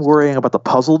of time worrying about the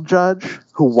puzzled judge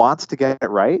who wants to get it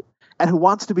right and who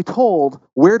wants to be told,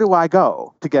 where do I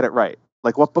go to get it right?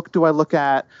 Like, what book do I look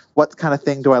at? What kind of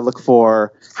thing do I look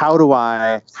for? How do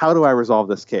I resolve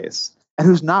this case? And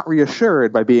who's not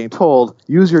reassured by being told,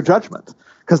 use your judgment.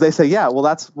 Because they say, yeah, well,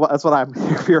 that's what I'm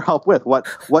here for your help with. What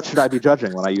should I be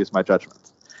judging when I use my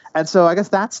judgment? And so I guess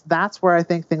that's where I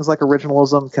think things like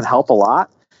originalism can help a lot,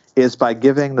 is by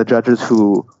giving the judges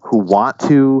who want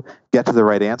to get to the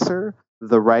right answer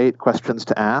the right questions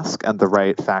to ask and the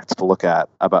right facts to look at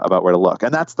about where to look.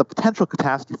 And that's the potential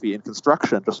catastrophe in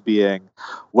construction, just being,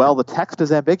 well, the text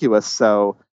is ambiguous,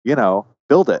 so,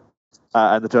 build it.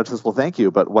 And the judge says, well, thank you,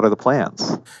 but what are the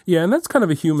plans? Yeah, and that's kind of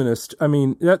a humanist. I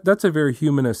mean, that's a very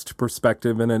humanist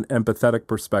perspective and an empathetic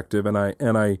perspective, and I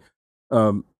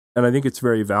think it's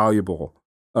very valuable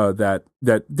that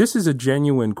this is a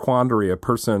genuine quandary. A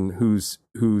person who's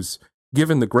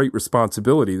given the great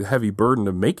responsibility, the heavy burden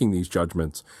of making these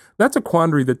judgments, that's a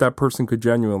quandary that person could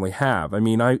genuinely have. I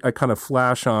mean, I kind of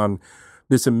flash on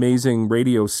this amazing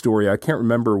radio story. I can't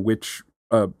remember which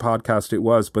podcast it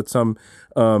was, but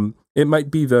it might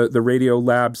be the Radio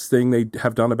Labs thing they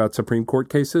have done about Supreme Court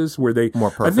cases where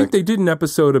I think they did an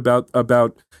episode about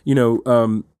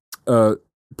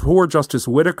poor Justice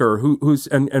Whitaker, who's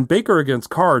and Baker against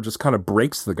Carr just kind of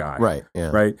breaks the guy. Right.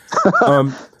 Yeah. Right.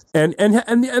 And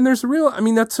there's a real, I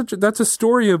mean, that's a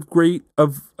story of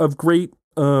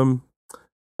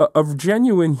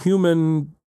genuine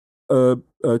human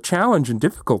challenge and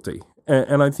difficulty.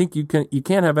 And I think you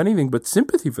can't have anything but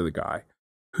sympathy for the guy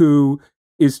who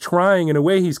is trying, in a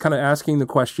way, he's kind of asking the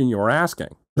question you're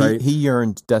asking. Right? He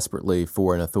yearned desperately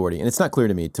for an authority. And it's not clear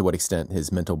to me to what extent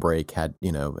his mental break had,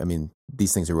 I mean,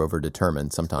 these things are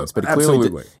overdetermined sometimes, but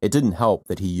it didn't help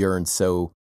that he yearned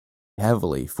so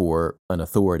heavily for an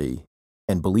authority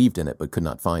and believed in it, but could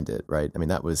not find it, right? I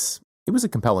mean, it was a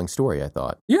compelling story, I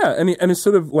thought. Yeah, and it's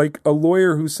sort of like a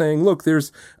lawyer who's saying, look,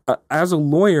 there's, as a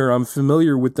lawyer, I'm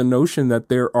familiar with the notion that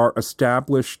there are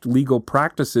established legal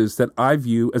practices that I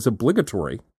view as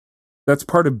obligatory. That's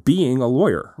part of being a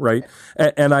lawyer, right?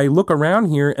 And I look around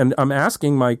here and I'm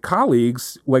asking my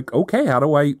colleagues, like, okay,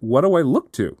 what do I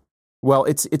look to? Well,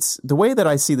 it's the way that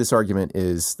I see this argument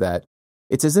is that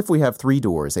it's as if we have three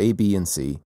doors, A, B, and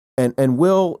C. And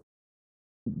Will,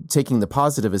 taking the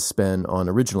positivist spin on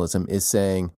originalism, is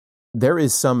saying there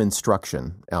is some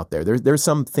instruction out there. There's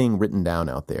something written down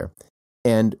out there.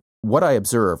 And what I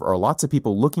observe are lots of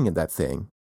people looking at that thing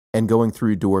and going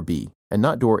through door B and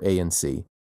not door A and C.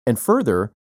 And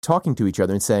further, talking to each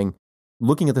other and saying,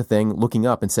 looking at the thing, looking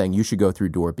up and saying, you should go through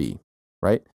door B,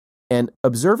 right? And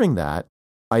observing that,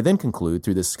 I then conclude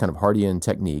through this kind of Hardian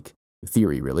technique,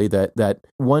 theory really, that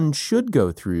one should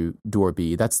go through door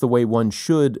B. That's the way one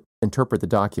should interpret the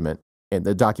document. And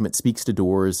the document speaks to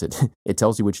doors. It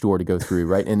tells you which door to go through,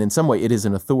 right? And in some way, it is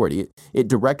an authority. It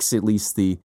directs at least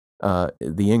the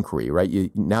inquiry,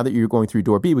 right? Now that you're going through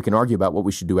door B, we can argue about what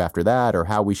we should do after that or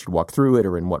how we should walk through it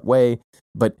or in what way.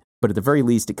 But but at the very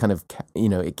least, it kind of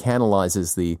it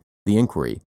canalizes the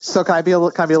inquiry. So can I be a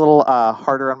little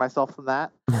harder on myself than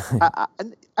that?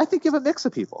 I think you have a mix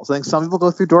of people. So I think some people go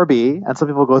through door B and some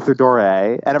people go through door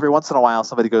A, and every once in a while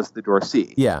somebody goes through door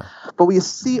C. Yeah. But what you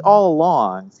see all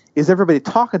along is everybody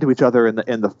talking to each other in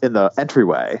the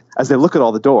entryway as they look at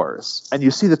all the doors, and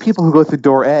you see the people who go through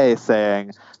door A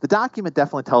saying the document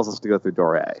definitely tells us to go through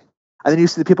door A, and then you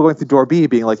see the people going through door B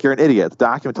being like, you're an idiot. The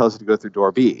document tells us to go through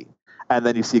door B. And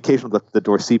then you see occasionally the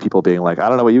door C people being like, I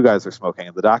don't know what you guys are smoking.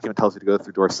 And the document tells you to go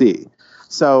through door C.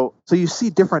 So you see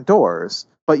different doors,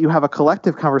 but you have a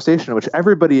collective conversation in which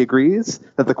everybody agrees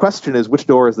that the question is which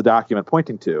door is the document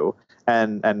pointing to,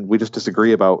 and we just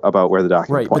disagree about where the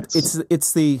document points. But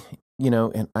it's the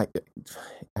and I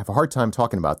have a hard time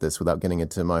talking about this without getting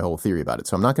into my whole theory about it.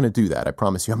 So I'm not going to do that. I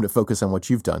promise you I'm going to focus on what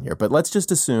you've done here. But let's just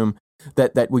assume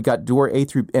that we got door A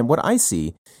through, and what I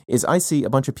see is a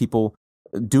bunch of people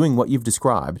doing what you've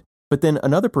described, but then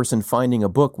another person finding a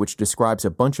book which describes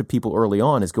a bunch of people early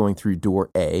on as going through door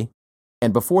A,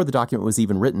 and before the document was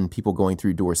even written, people going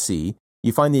through door C.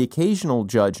 You find the occasional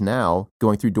judge now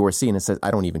going through door C and it says, I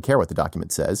don't even care what the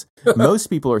document says. Most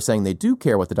people are saying they do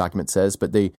care what the document says,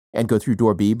 and go through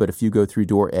door B, but a few go through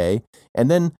door A.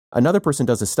 And then another person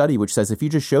does a study which says if you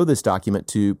just show this document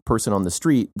to a person on the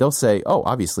street, they'll say, oh,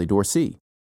 obviously door C.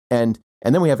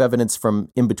 And then we have evidence from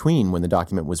in between when the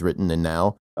document was written and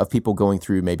now of people going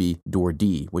through maybe door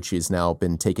D, which has now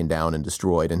been taken down and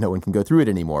destroyed and no one can go through it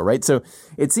anymore, right? So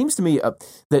it seems to me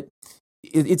that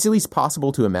it's at least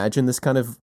possible to imagine this kind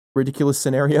of ridiculous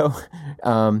scenario.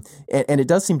 And it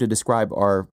does seem to describe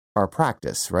our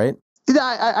practice, right?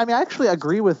 Yeah, I mean, I actually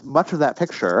agree with much of that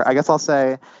picture. I guess I'll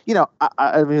say,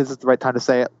 I mean, is it the right time to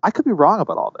say it? I could be wrong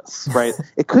about all this, right?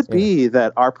 It could be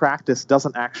that our practice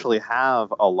doesn't actually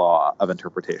have a law of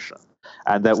interpretation,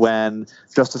 and that when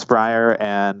Justice Breyer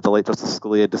and the late Justice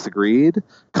Scalia disagreed,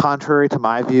 contrary to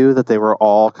my view that they were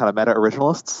all kind of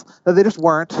meta-originalists, that they just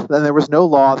weren't, and there was no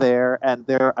law there, and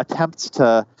their attempts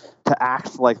to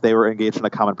act like they were engaged in a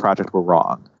common project were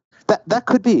wrong. That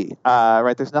could be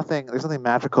right. There's nothing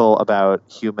magical about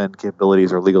human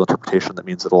capabilities or legal interpretation that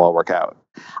means it'll all work out.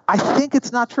 I think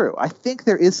it's not true. I think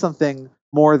there is something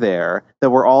more there, that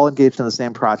we're all engaged in the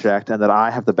same project, and that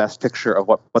I have the best picture of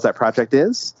what that project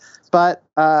is. But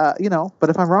but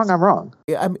if I'm wrong, I'm wrong.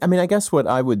 Yeah, I mean, I guess what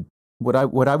I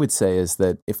would say is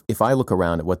that if I look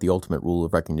around at what the ultimate rule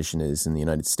of recognition is in the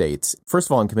United States, first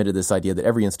of all, I'm committed to this idea that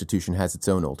every institution has its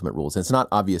own ultimate rules. And it's not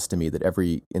obvious to me that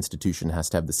every institution has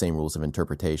to have the same rules of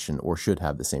interpretation or should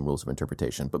have the same rules of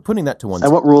interpretation. But putting that to one side.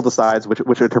 And what rule decides which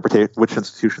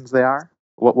institutions they are?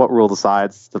 What rule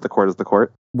decides that the court is the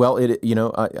court? Well,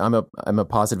 I'm a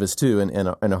positivist too, and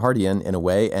a Hardian in a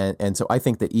way, and so I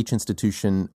think that each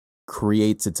institution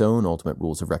creates its own ultimate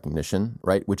rules of recognition,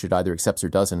 right, which it either accepts or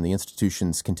doesn't. The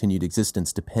institution's continued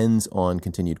existence depends on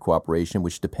continued cooperation,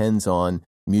 which depends on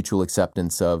mutual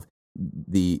acceptance of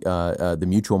the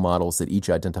mutual models that each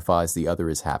identifies the other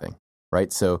as having,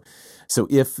 right? So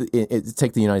if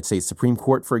take the United States Supreme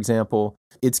Court, for example,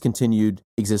 its continued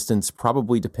existence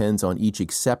probably depends on each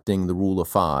accepting the rule of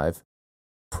five,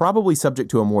 probably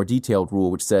subject to a more detailed rule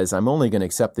which says I'm only going to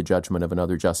accept the judgment of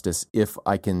another justice if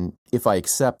I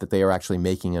accept that they are actually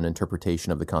making an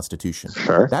interpretation of the Constitution.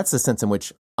 Sure. That's the sense in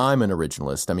which I'm an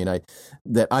originalist. I mean,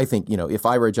 I think, if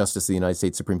I were a justice of the United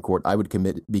States Supreme Court, I would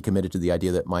be committed to the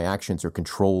idea that my actions are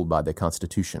controlled by the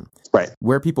Constitution. Right.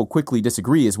 Where people quickly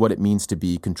disagree is what it means to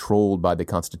be controlled by the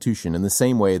Constitution, in the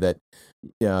same way that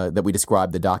we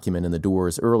described the document in the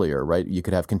doors earlier, right? You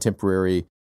could have contemporary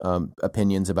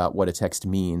opinions about what a text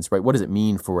means, right? What does it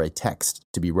mean for a text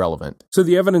to be relevant? So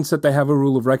the evidence that they have a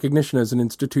rule of recognition as an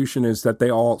institution is that they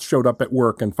all showed up at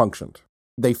work and functioned.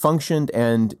 They functioned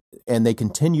and they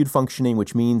continued functioning,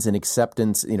 which means an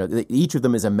acceptance. Each of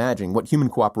them is imagining what human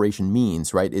cooperation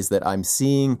means, right? Is that I'm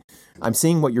seeing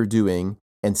what you're doing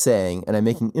and saying, and I'm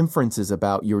making inferences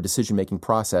about your decision-making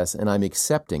process, and I'm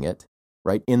accepting it,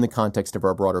 right, in the context of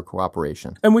our broader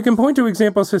cooperation. And we can point to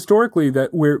examples historically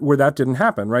that where that didn't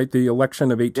happen, right? The election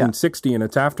of 1860 and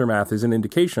its aftermath is an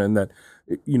indication that,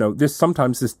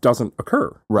 sometimes this doesn't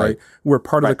occur, right? Where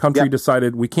part of the country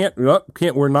decided we can't,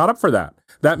 we're not up for that.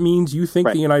 That means you think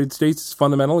the United States is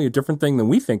fundamentally a different thing than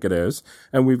we think it is,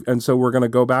 and so we're going to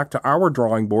go back to our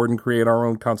drawing board and create our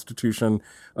own constitution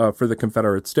for the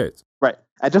Confederate States. Right.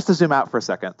 And just to zoom out for a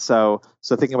second, so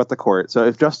thinking about the court, so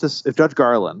if Judge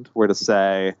Garland were to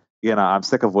say, I'm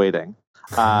sick of waiting,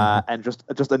 and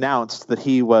just announced that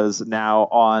he was now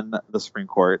on the Supreme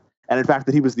Court, and in fact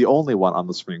that he was the only one on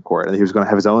the Supreme Court, and he was going to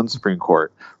have his own Supreme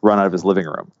Court run out of his living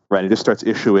room, right? He just starts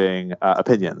issuing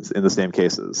opinions in the same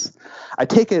cases. I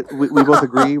take it we both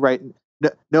agree, right?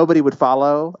 nobody would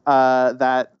follow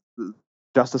that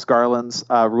Justice Garland's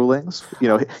rulings.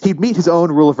 He'd meet his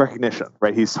own rule of recognition,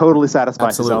 right? He's totally satisfied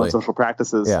with his own social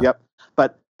practices. Yeah. Yep.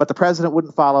 But the president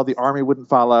wouldn't follow, the army wouldn't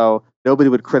follow, nobody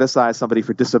would criticize somebody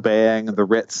for disobeying the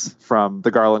writs from the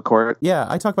Garland court. Yeah,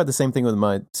 I talk about the same thing with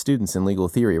my students in legal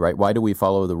theory, right? Why do we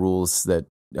follow the rules that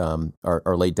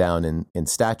are laid down in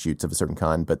statutes of a certain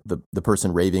kind, but the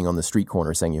person raving on the street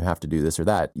corner saying you have to do this or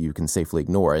that, you can safely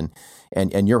ignore.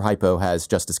 And your hypo has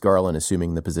Justice Garland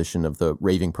assuming the position of the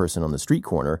raving person on the street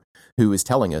corner who is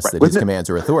telling us that his commands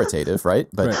are authoritative, right?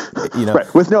 But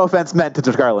with no offense meant to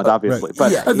Judge Garland, obviously.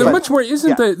 But much more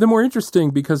the more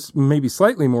interesting, because maybe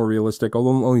slightly more realistic,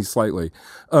 although only slightly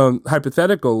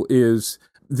hypothetical, is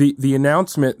the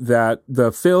announcement that the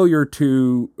failure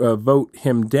to vote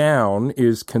him down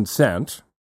is consent,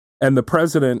 and the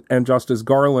president and Justice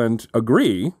Garland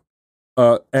agree,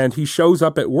 and he shows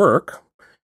up at work,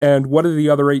 and what do the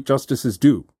other 8 justices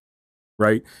do,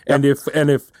 right? Yep. And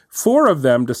if 4 of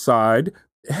them decide,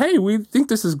 hey, we think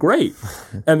this is great,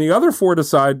 and the other 4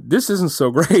 decide this isn't so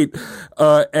great,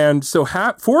 and so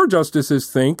 4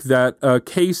 justices think that a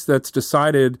case that's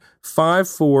decided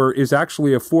 5-4 is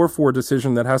actually a 4-4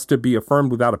 decision that has to be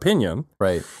affirmed without opinion,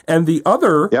 right? And the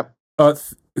other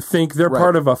think they're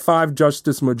part of a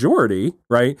 5-justice majority,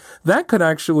 right? That could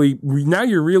actually, now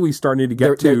you're really starting to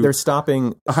get they're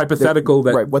stopping a hypothetical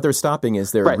that... Right, what they're stopping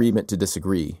is their agreement to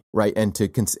disagree, right? And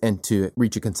to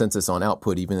reach a consensus on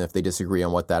output, even if they disagree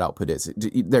on what that output is.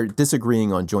 They're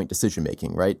disagreeing on joint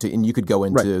decision-making, right? And you could go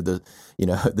into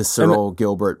the Searle,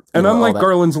 Gilbert... And unlike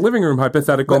Garland's living room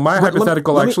hypothetical, my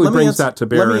hypothetical actually brings that to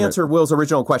bear. Let me answer Will's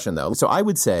original question, though. So I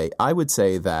would say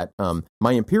that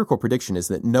my empirical prediction is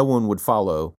that no one would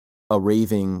follow a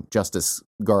raving Justice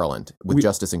Garland with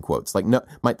justice in quotes.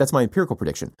 That's my empirical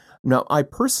prediction. Now, I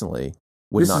personally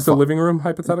would not. This is the living room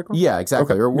hypothetical? Yeah,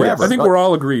 exactly. Okay. Or whatever. I think we're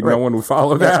all agreed no one would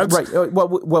follow that. Right.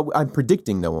 Well, I'm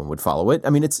predicting no one would follow it. I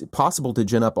mean, it's possible to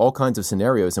gin up all kinds of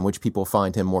scenarios in which people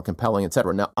find him more compelling, et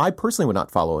cetera. Now, I personally would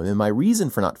not follow him. And my reason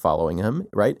for not following him,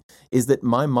 right, is that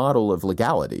my model of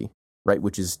legality, right,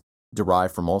 which is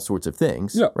derived from all sorts of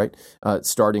things, right?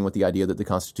 Starting with the idea that the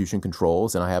Constitution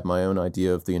controls, and I have my own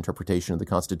idea of the interpretation of the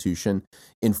Constitution,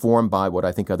 informed by what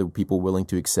I think other people are willing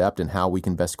to accept and how we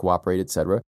can best cooperate, et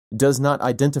cetera, does not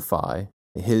identify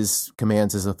his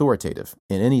commands as authoritative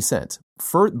in any sense.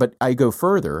 But I go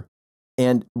further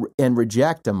and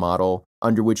reject a model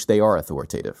under which they are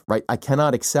authoritative, right? I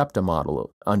cannot accept a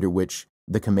model under which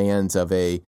the commands of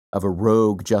a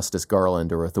rogue Justice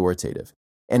Garland are authoritative.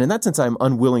 And in that sense, I'm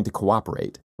unwilling to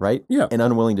cooperate, right? Yeah. And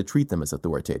unwilling to treat them as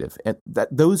authoritative. And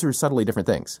those are subtly different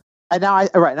things. And now I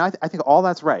think all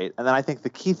that's right. And then I think the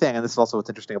key thing, and this is also what's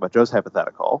interesting about Joe's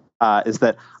hypothetical, is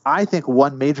that I think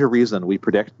one major reason we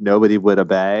predict nobody would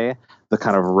obey the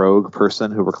kind of rogue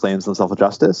person who proclaims himself a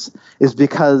justice is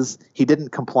because he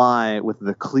didn't comply with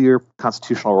the clear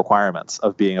constitutional requirements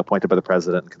of being appointed by the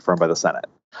president and confirmed by the Senate.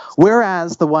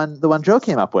 Whereas the one Joe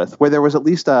came up with, where there was at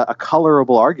least a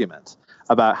colorable argument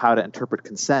about how to interpret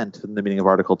consent in the meaning of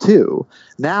Article 2.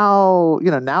 Now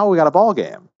we got a ball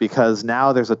game because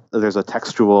now there's a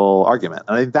textual argument.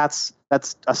 And I think that's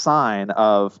a sign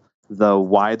of the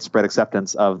widespread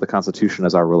acceptance of the Constitution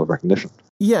as our rule of recognition.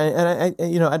 Yeah,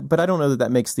 and but I don't know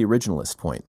that makes the originalist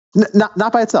point.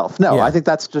 Not by itself. No, yeah. I think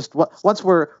that's just once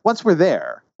we're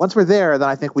there. Once we're there, then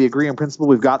I think we agree in principle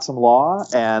we've got some law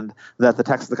and that the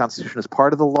text of the Constitution is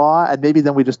part of the law, and maybe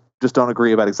then we just don't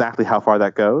agree about exactly how far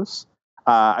that goes.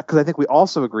 Because I think we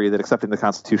also agree that accepting the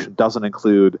Constitution doesn't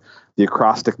include the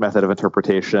acrostic method of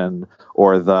interpretation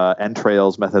or the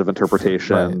entrails method of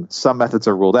interpretation. Right. Some methods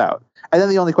are ruled out. And then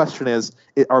the only question is,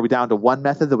 are we down to one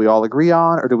method that we all agree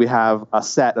on, or do we have a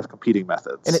set of competing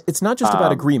methods? And it's not just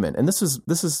about agreement. And this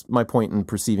is my point in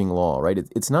perceiving law, right?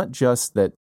 It's not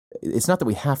that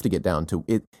we have to get down to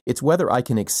it. It's whether I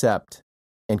can accept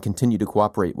and continue to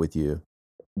cooperate with you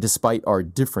despite our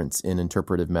difference in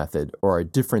interpretive method or our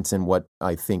difference in what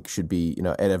I think should be,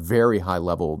 at a very high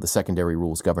level, the secondary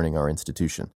rules governing our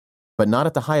institution, but not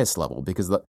at the highest level, because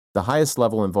the highest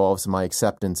level involves my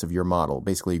acceptance of your model,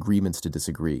 basically agreements to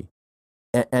disagree.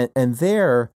 And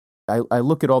there, I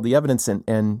look at all the evidence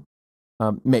and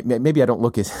maybe I don't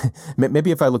look at,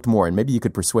 maybe if I looked more, and maybe you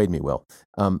could persuade me, Will,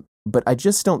 but I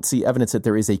just don't see evidence that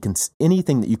there is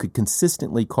anything that you could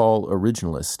consistently call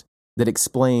originalist that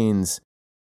explains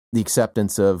the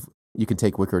acceptance of, you can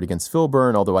take Wickard against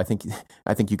Filburn, although I think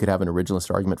you could have an originalist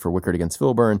argument for Wickard against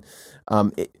Filburn,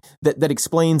 that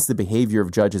explains the behavior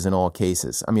of judges in all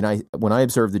cases. I mean, when I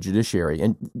observe the judiciary,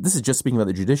 and this is just speaking about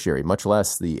the judiciary, much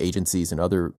less the agencies and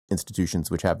other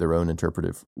institutions which have their own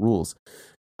interpretive rules,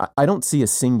 I don't see a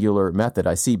singular method.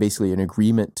 I see basically an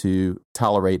agreement to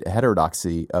tolerate a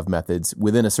heterodoxy of methods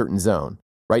within a certain zone,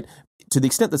 right? To the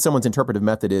extent that someone's interpretive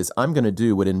method is, I'm going to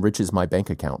do what enriches my bank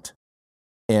account,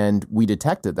 and we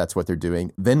detect that that's what they're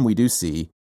doing, then we do see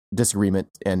disagreement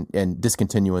and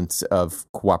discontinuance of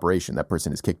cooperation. That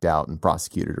person is kicked out and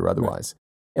prosecuted or otherwise. Right.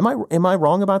 Am I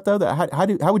wrong about that?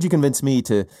 How would you convince me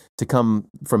to come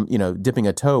from dipping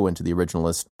a toe into the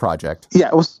originalist project? Yeah,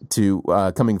 it was to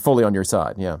coming fully on your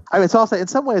side. Yeah, I mean, it's also in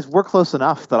some ways we're close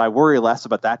enough that I worry less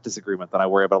about that disagreement than I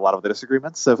worry about a lot of the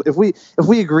disagreements. So if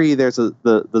we agree there's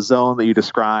the zone that you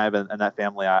describe and that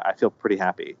family, I feel pretty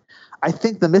happy. I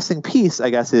think the missing piece, I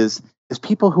guess, is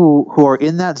people who are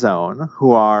in that zone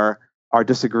who are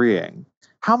disagreeing.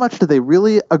 How much do they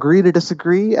really agree to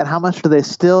disagree, and how much do they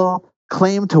still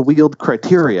claim to wield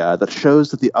criteria that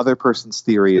shows that the other person's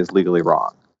theory is legally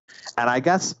wrong? And I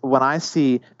guess when I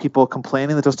see people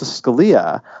complaining that Justice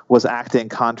Scalia was acting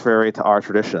contrary to our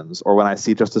traditions, or when I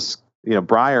see Justice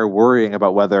Breyer worrying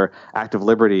about whether active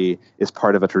liberty is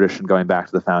part of a tradition going back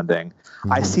to the founding,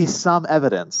 I see some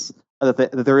evidence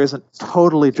that there isn't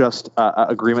totally just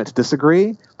agreement to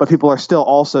disagree, but people are still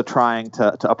also trying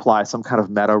to apply some kind of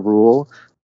meta rule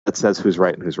that says who's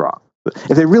right and who's wrong.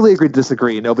 If they really agreed to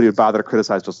disagree, nobody would bother to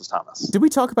criticize Justice Thomas. Did we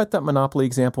talk about that monopoly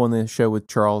example in the show with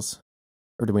Charles,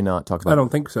 or did we not talk about it? I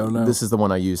don't think so, no. This is the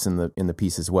one I use in the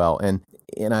piece as well, and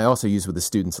I also use with the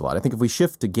students a lot. I think if we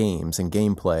shift to games and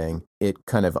game playing, it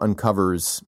kind of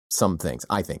uncovers some things.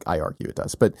 I argue it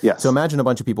does. But yes. So imagine a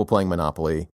bunch of people playing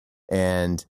Monopoly,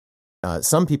 and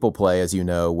some people play, as you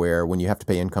know, where when you have to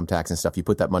pay income tax and stuff, you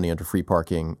put that money under free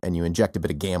parking and you inject a bit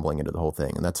of gambling into the whole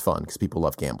thing. And that's fun because people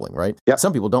love gambling, right? Yep.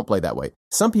 Some people don't play that way.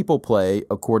 Some people play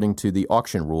according to the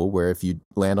auction rule, where if you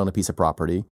land on a piece of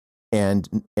property and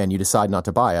you decide not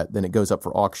to buy it, then it goes up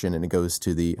for auction and it goes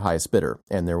to the highest bidder.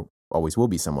 And there always will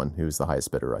be someone who's the highest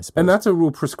bidder, I suppose. And that's a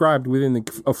rule prescribed within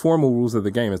the formal rules of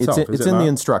the game itself. It's in the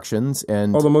instructions,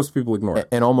 and although most people ignore it,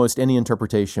 and almost any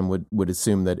interpretation would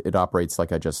assume that it operates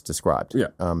like I just described. Yeah.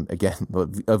 Again,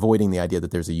 avoiding the idea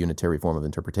that there's a unitary form of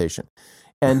interpretation,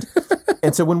 and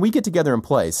and so when we get together and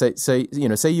play, say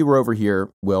you were over here,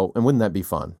 Will, and wouldn't that be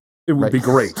fun? It would be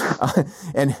great.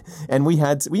 And we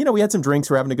had some drinks,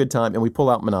 we're having a good time, and we pull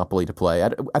out Monopoly to play.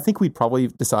 I think we'd probably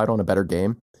decide on a better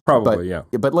game. Probably, yeah.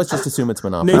 But let's just assume it's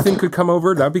Monopoly. Nathan could come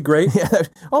over. That'd be great.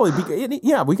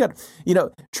 We got,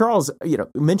 Charles,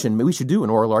 mentioned we should do an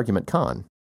oral argument con.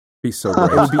 Be so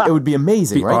great. It would be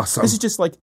amazing, be right? Awesome. This is just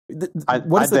like,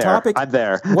 what is the topic? I'm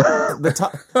there.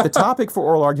 The topic for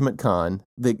oral argument con,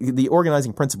 the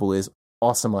organizing principle is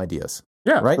awesome ideas.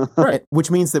 Yeah, right.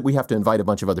 Which means that we have to invite a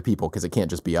bunch of other people because it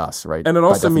can't just be us, right? And it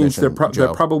also means they're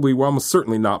probably, we're almost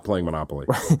certainly not playing Monopoly.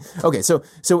 Right. Okay, so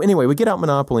anyway, we get out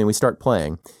Monopoly and we start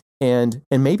playing, and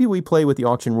maybe we play with the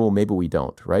auction rule, maybe we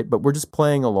don't, right? But we're just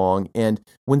playing along, and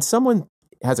when someone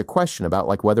has a question about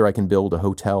like whether I can build a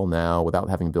hotel now without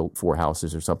having built 4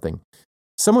 houses or something,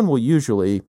 someone will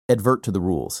usually advert to the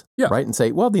rules, right? And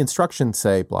say, well, the instructions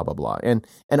say blah, blah, blah. And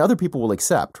other people will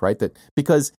accept, right? That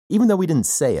because even though we didn't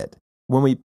say it, when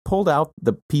we pulled out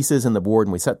the pieces and the board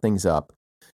and we set things up,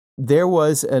 there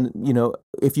was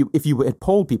if you had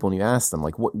polled people and you asked them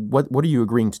like what are you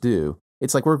agreeing to do?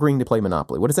 It's like we're agreeing to play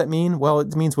Monopoly. What does that mean? Well,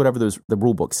 it means whatever the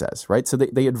rule book says, right? So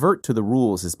they advert to the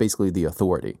rules as basically the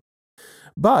authority.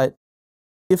 But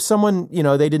if someone,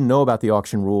 they didn't know about the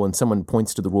auction rule and someone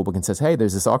points to the rule book and says, hey,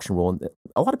 there's this auction rule, and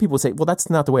a lot of people say, well, that's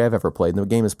not the way I've ever played. And the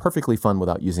game is perfectly fun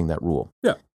without using that rule.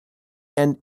 Yeah.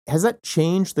 And has that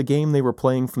changed the game they were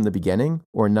playing from the beginning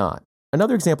or not?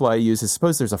 Another example I use is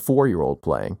suppose there's a 4-year-old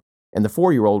playing, and the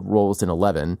 4-year-old rolls an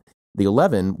 11. The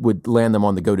 11 would land them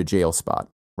on the go-to-jail spot,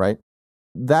 right?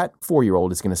 That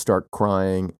 4-year-old is going to start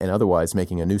crying and otherwise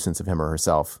making a nuisance of him or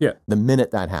herself the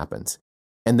minute that happens.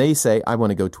 And they say, I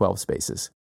want to go 12 spaces.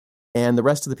 And the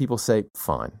rest of the people say,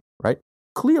 fine, right?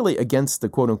 Clearly against the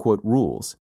quote-unquote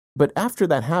rules. But after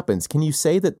that happens, can you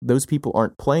say that those people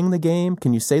aren't playing the game?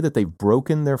 Can you say that they've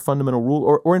broken their fundamental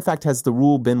rule? Or in fact, has the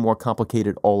rule been more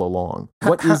complicated all along?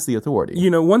 What is the authority?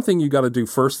 One thing you got to do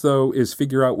first, though, is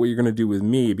figure out what you're going to do with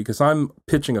me, because I'm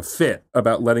pitching a fit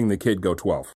about letting the kid go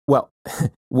 12. Well,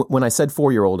 when I said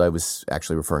 4-year-old, I was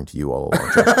actually referring to you all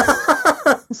along.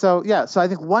 So I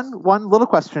think one little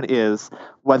question is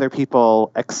whether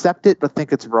people accept it but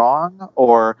think it's wrong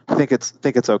or think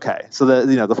it's okay. So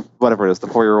the whatever it is, the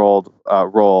 4-year-old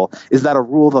roll, is that a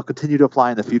rule they'll continue to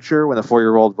apply in the future when the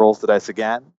 4-year-old rolls the dice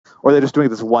again, or are they just doing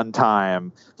this one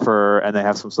time and they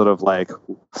have some sort of like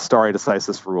stare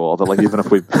decisis rule that like even if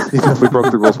we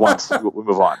broke the rules once, we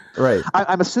move on. Right.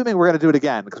 I'm assuming we're going to do it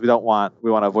again because we want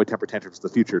to avoid temper tantrums in the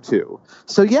future too.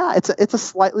 So yeah, it's a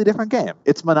slightly different game.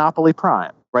 It's Monopoly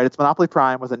Prime. right? It's Monopoly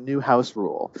Prime with a new house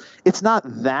rule. It's not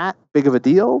that big of a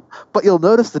deal, but you'll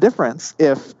notice the difference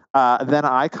if then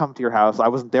I come to your house. I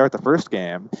wasn't there at the first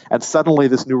game, and suddenly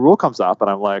this new rule comes up, and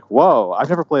I'm like, whoa, I've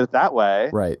never played it that way.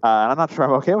 Right. And I'm not sure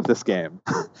I'm okay with this game.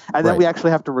 And then Right. we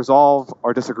actually have to resolve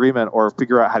our disagreement or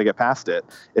figure out how to get past it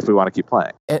if we want to keep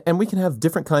playing. And we can have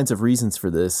different kinds of reasons for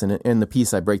this. And in the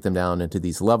piece, I break them down into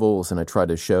these levels, and I try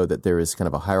to show that there is kind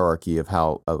of a hierarchy of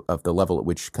how of the level at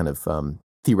which kind of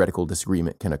theoretical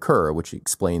disagreement can occur, which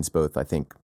explains both, I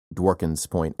think, Dworkin's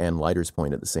point and Leiter's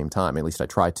point at the same time. At least I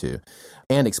try to,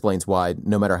 and explains why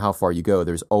no matter how far you go,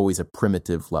 there's always a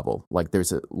primitive level. Like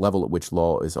there's a level at which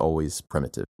law is always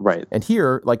primitive. Right. And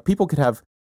here, like people could have,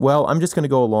 well, I'm just going to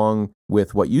go along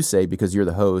with what you say because you're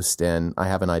the host, and I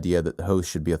have an idea that the host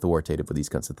should be authoritative with these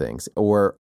kinds of things.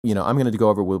 Or, you know, I'm going to go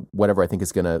over with whatever I think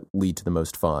is going to lead to the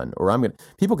most fun. Or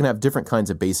people can have different kinds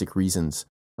of basic reasons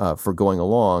for going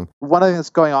along. One of the things that's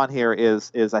going on here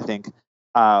is I think,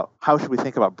 how should we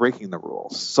think about breaking the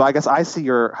rules? So I guess I see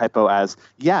your hypo as,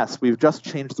 yes, we've just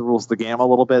changed the rules of the game a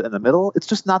little bit in the middle. It's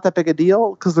just not that big a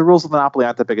deal because the rules of Monopoly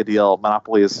aren't that big a deal.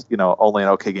 Monopoly is, only an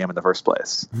okay game in the first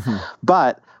place.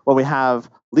 But when we have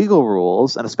legal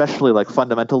rules, and especially like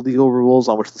fundamental legal rules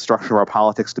on which the structure of our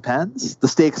politics depends, the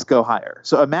stakes go higher.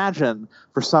 So imagine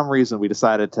for some reason we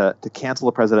decided to cancel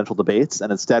the presidential debates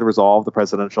and instead resolve the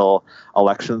presidential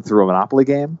election through a Monopoly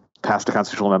game, passed a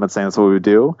constitutional amendment saying that's what we would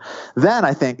do. Then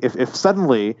I think if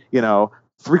suddenly,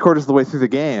 3/4 of the way through the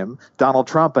game, Donald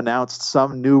Trump announced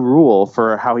some new rule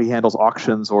for how he handles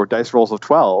auctions or dice rolls of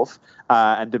 12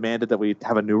 and demanded that we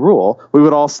have a new rule, we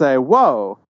would all say,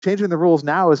 whoa, changing the rules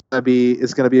now is going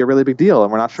to be a really big deal,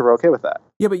 and we're not sure we're okay with that.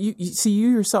 Yeah, but you see, you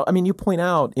yourself, I mean, you point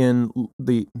out in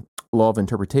the law of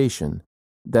interpretation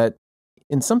that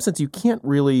in some sense you can't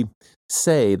really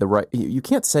say you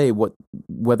can't say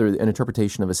whether an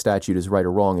interpretation of a statute is right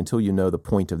or wrong until you know the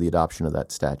point of the adoption of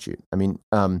that statute. I mean,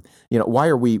 why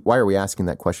are we asking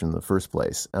that question in the first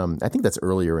place? I think that's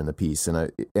earlier in the piece, and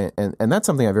that's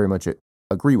something I very much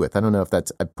agree with. I don't know if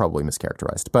I probably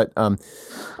mischaracterized, but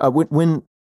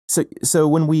So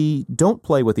when we don't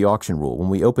play with the auction rule, when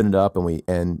we open it up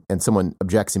and someone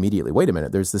objects immediately, wait a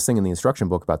minute, there's this thing in the instruction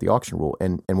book about the auction rule,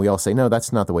 and we all say, no,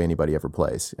 that's not the way anybody ever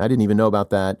plays. I didn't even know about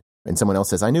that. And someone else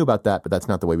says, I knew about that, but that's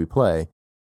not the way we play.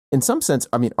 In some sense,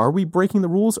 I mean, are we breaking the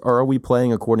rules, or are we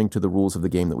playing according to the rules of the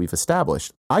game that we've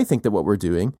established? I think that what we're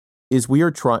doing is we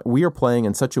are playing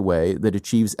in such a way that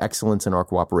achieves excellence in our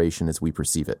cooperation as we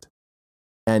perceive it.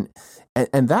 And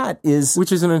that is...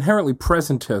 Which is an inherently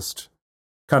presentist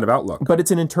kind of outlook. But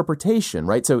it's an interpretation,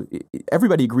 right? So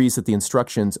everybody agrees that the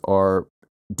instructions are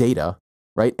data,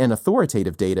 right? And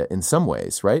authoritative data in some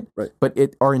ways, right? Right. But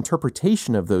our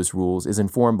interpretation of those rules is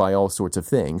informed by all sorts of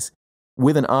things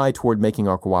with an eye toward making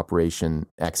our cooperation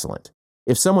excellent.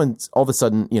 If someone's all of a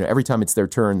sudden, every time it's their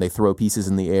turn, they throw pieces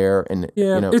in the air and,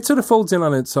 it sort of folds in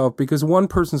on itself because one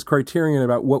person's criterion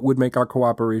about what would make our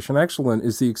cooperation excellent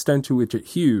is the extent to which it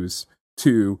hews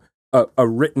to a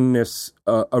written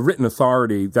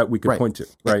authority that we could point to,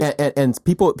 right? And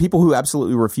people who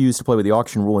absolutely refuse to play with the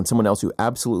auction rule and someone else who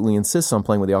absolutely insists on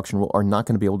playing with the auction rule are not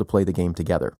going to be able to play the game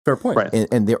together. Fair point. Right.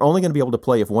 And they're only going to be able to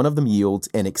play if one of them yields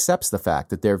and accepts the fact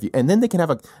that their view, and then they could have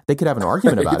an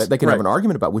argument about it. They can have an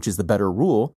argument about which is the better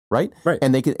rule, right? Right.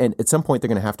 And at some point they're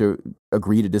going to have to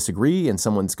agree to disagree, and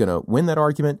someone's going to win that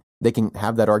argument. They can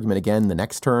have that argument again the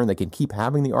next turn. They can keep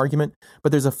having the argument,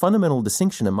 but there's a fundamental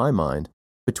distinction in my mind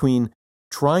between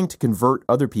trying to convert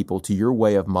other people to your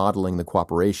way of modeling the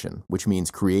cooperation, which means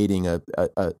creating a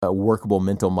workable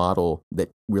mental model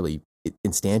that really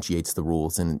instantiates the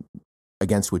rules and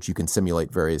against which you can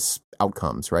simulate various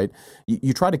outcomes, right?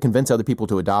 You try to convince other people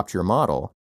to adopt your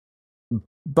model,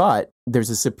 but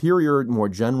there's a superior, more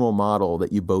general model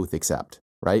that you both accept,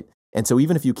 right? And so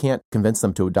even if you can't convince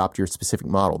them to adopt your specific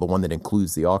model, the one that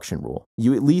includes the auction rule,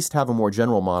 you at least have a more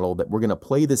general model that we're going to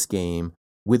play this game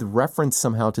with reference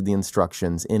somehow to the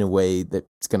instructions in a way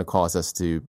that's going to cause us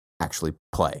to actually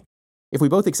play. If we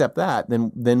both accept that,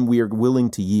 then we are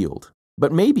willing to yield.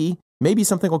 But maybe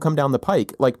something will come down the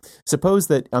pike. Like, suppose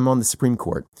that I'm on the Supreme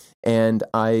Court and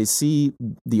I see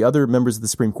the other members of the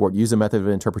Supreme Court use a method of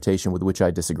interpretation with which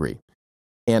I disagree.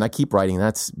 And I keep writing,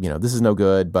 this is no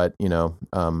good, but,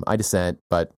 I dissent,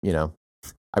 but,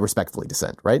 I respectfully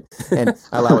dissent, right? And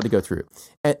I allow it to go through.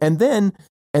 And then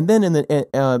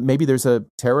maybe there's a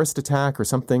terrorist attack or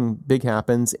something big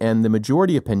happens, and the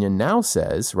majority opinion now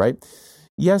says, right,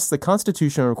 yes, the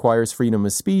Constitution requires freedom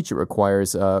of speech. It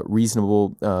requires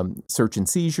reasonable search and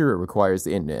seizure. It requires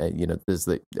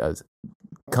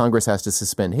Congress has to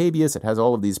suspend habeas. It has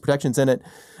all of these protections in it,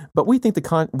 but we think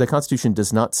the Constitution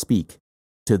does not speak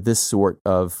to this sort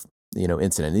of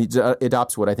incident. He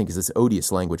adopts what I think is this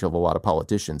odious language of a lot of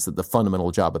politicians, that the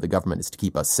fundamental job of the government is to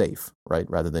keep us safe, right,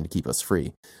 rather than to keep us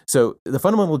free. So the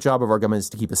fundamental job of our government is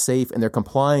to keep us safe, and they're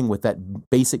complying with that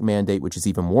basic mandate, which is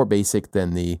even more basic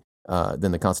than the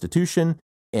Constitution.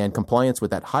 And compliance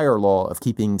with that higher law of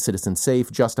keeping citizens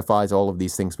safe justifies all of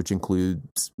these things, which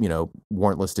includes,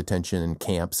 warrantless detention and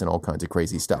camps and all kinds of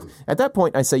crazy stuff. At that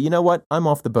point, I say, you know what? I'm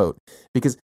off the boat,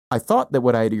 because I thought that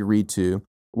what I had agreed to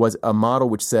was a model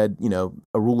which said,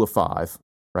 a rule of 5,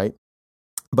 right?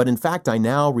 But in fact, I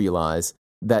now realize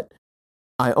that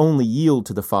I only yield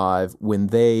to the 5 when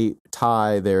they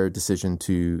tie their decision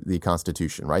to the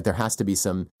Constitution, right? There has to be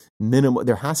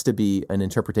there has to be an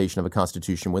interpretation of a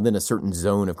Constitution within a certain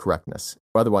zone of correctness.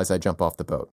 Otherwise, I jump off the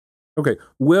boat. Okay,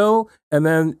 Will, and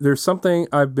then there's something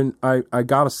I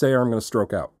gotta say, or I'm going to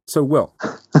stroke out. So, Will.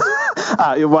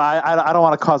 I don't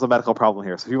want to cause a medical problem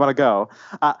here, so if you want to go,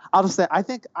 I'll just say I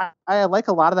think I like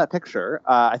a lot of that picture.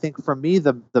 I think for me,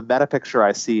 the meta picture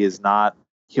I see is not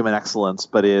human excellence,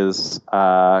 but is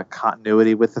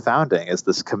continuity with the founding, is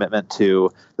this commitment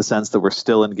to the sense that we're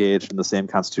still engaged in the same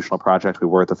constitutional project we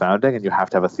were at the founding, and you have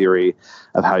to have a theory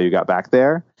of how you got back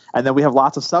there. And then we have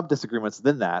lots of sub-disagreements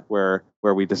within that where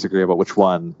we disagree about which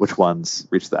ones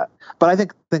reach that. But I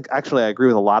think actually I agree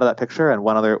with a lot of that picture. And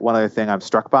one other thing I'm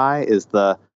struck by is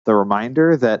the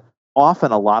reminder that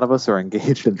often a lot of us are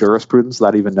engaged in jurisprudence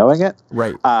without even knowing it.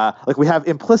 Right. Like we have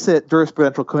implicit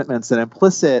jurisprudential commitments and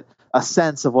implicit a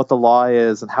sense of what the law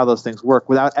is and how those things work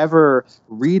without ever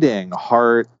reading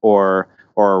Hart or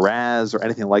Raz or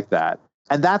anything like that.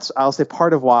 And that's, I'll say,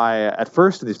 part of why at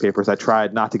first in these papers I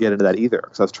tried not to get into that either,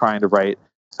 because I was trying to write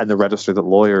in the register that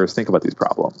lawyers think about these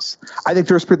problems. I think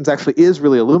jurisprudence actually is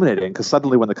really illuminating, because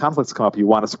suddenly when the conflicts come up, you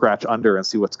want to scratch under and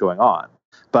see what's going on.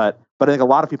 But I think a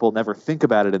lot of people never think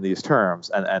about it in these terms,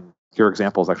 and your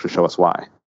examples actually show us why.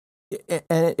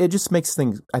 And it just makes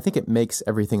things, I think it makes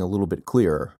everything a little bit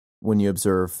clearer when you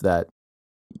observe that,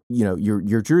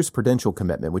 your jurisprudential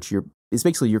commitment, which is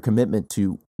basically your commitment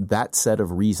to that set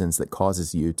of reasons that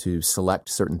causes you to select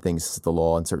certain things as the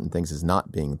law and certain things as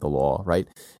not being the law, right?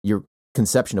 Your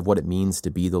conception of what it means to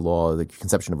be the law, the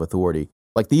conception of authority,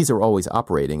 like these are always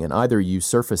operating, and either you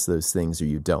surface those things or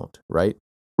you don't, right?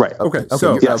 Right. Okay.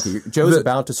 So yes. Joe's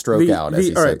about to stroke out, as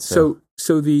he said. Right.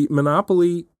 So the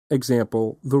monopoly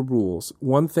example, the rules.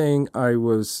 One thing I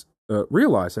was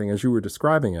realizing as you were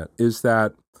describing it is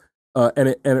that, and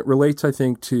it relates, I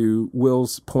think, to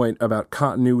Will's point about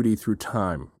continuity through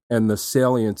time and the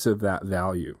salience of that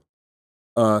value.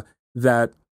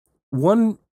 That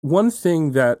one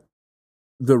thing that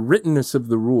the writtenness of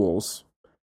the rules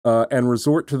and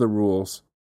resort to the rules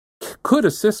could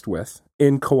assist with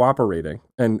in cooperating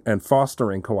and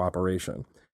fostering cooperation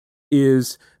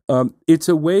is it's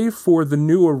a way for the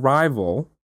new arrival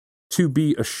to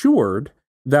be assured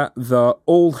that the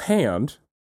old hand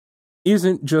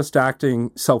isn't just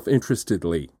acting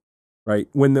self-interestedly, right?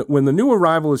 When the new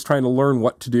arrival is trying to learn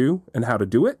what to do and how to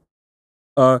do it,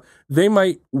 they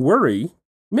might worry,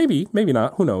 maybe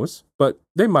not, who knows, but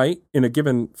they might, in a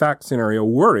given fact scenario,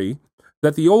 worry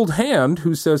that the old hand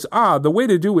who says, the way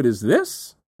to do it is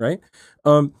this, right,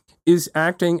 is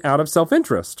acting out of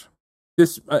self-interest.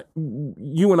 This,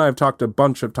 you and I have talked a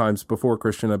bunch of times before,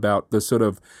 Christian, about the sort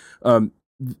of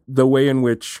the way in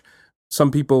which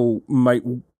some people might.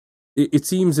 It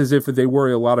seems as if they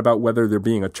worry a lot about whether they're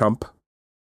being a chump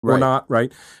or not,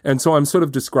 right? And so I'm sort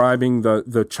of describing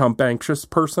the chump anxious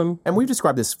person. And we've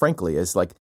described this, frankly, as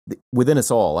like within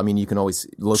us all. I mean, you can always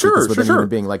locate this within a human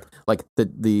being, like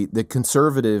the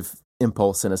conservative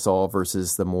impulse in us all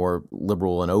versus the more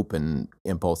liberal and open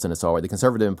impulse in us all. Right? The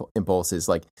conservative impulse is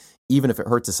like, even if it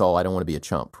hurts us all, I don't want to be a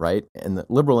chump, right? And the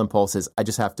liberal impulse is, I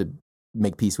just have to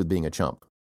make peace with being a chump.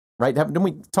 Right? Didn't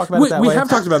we talk about it that way? We have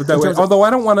talked about it that way. Although I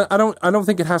don't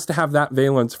think it has to have that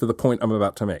valence for the point I'm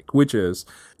about to make, which is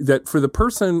that for the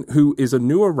person who is a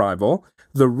new arrival,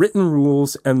 the written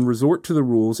rules and resort to the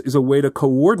rules is a way to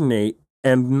coordinate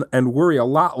and worry a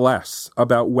lot less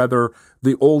about whether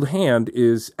the old hand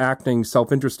is acting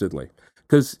self-interestedly.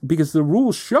 Because the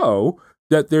rules show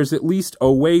that there's at least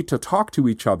a way to talk to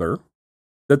each other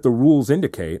that the rules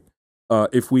indicate,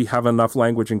 if we have enough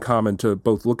language in common to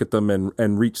both look at them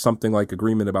and reach something like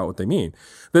agreement about what they mean,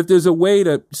 that there's a way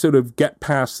to sort of get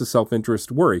past the self-interest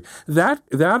worry. That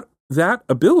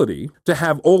ability to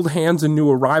have old hands and new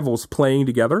arrivals playing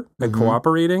together and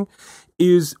cooperating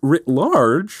is writ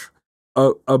large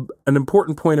an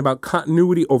important point about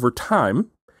continuity over time.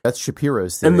 That's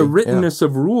Shapiro's theory. And the writtenness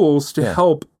of rules to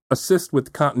help assist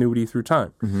with continuity through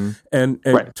time. And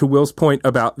to Will's point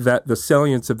about that, the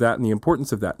salience of that and the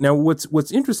importance of that. Now,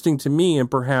 what's interesting to me,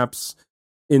 and perhaps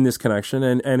in this connection,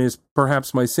 and is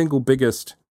perhaps my single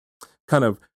biggest kind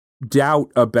of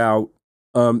doubt about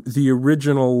the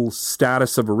original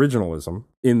status of originalism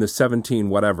in the 17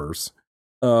 whatevers,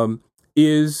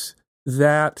 is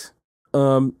that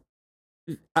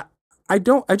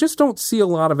I just don't see a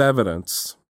lot of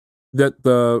evidence that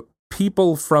the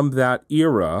people from that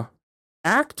era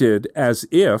acted as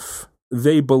if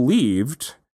they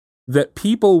believed that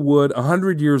people would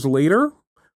 100 years later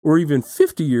or even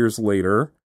 50 years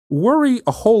later worry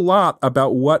a whole lot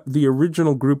about what the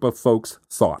original group of folks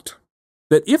thought.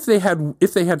 That if they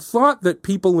had thought that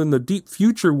people in the deep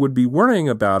future would be worrying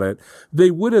about it,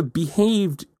 they would have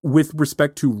behaved with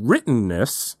respect to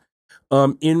writtenness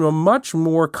in a much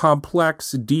more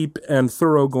complex, deep, and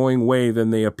thoroughgoing way than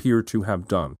they appear to have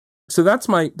done. So that's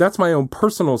my own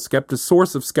personal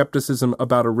source of skepticism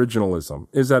about originalism,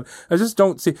 is that I just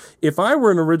don't see, if I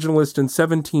were an originalist in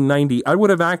 1790, I would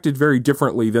have acted very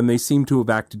differently than they seem to have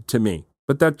acted to me.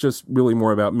 But that's just really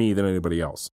more about me than anybody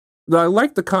else. I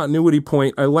like the continuity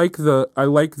point. I like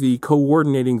the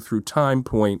coordinating through time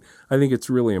point. I think it's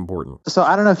really important. So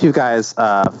I don't know if you guys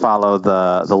follow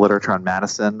the literature on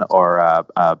Madison, or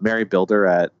Mary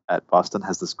Bilder at Boston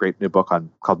has this great new book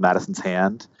called Madison's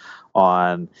Hand,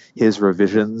 on his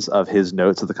revisions of his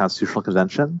notes of the Constitutional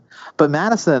Convention. But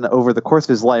Madison, over the course of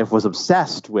his life, was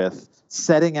obsessed with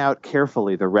setting out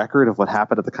carefully the record of what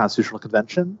happened at the Constitutional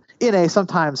Convention in a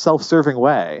sometimes self-serving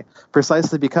way,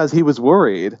 precisely because he was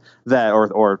worried that,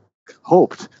 or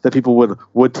hoped that people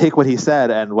would take what he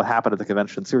said and what happened at the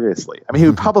convention seriously. I mean, he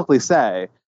would publicly say,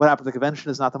 what happened at the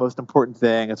convention is not the most important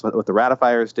thing. It's what the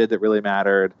ratifiers did that really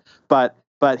mattered. But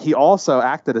he also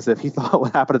acted as if he thought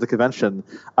what happened at the convention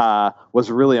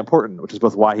was really important, which is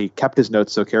both why he kept his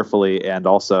notes so carefully and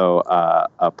also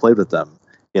played with them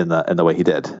in the way he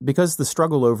did. Because the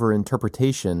struggle over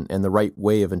interpretation and the right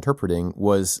way of interpreting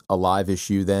was a live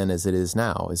issue then as it is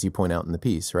now, as you point out in the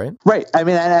piece, right? Right. I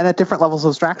mean, and at different levels of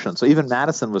abstraction. So even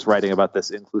Madison was writing about this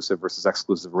inclusive versus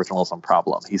exclusive originalism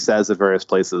problem. He says at various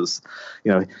places,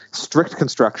 strict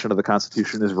construction of the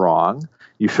Constitution is wrong.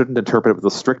 You shouldn't interpret it with the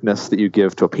strictness that you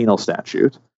give to a penal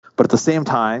statute. But at the same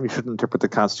time, you shouldn't interpret the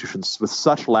Constitution with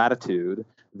such latitude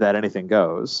that anything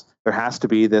goes. There has to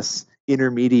be this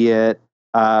intermediate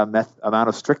amount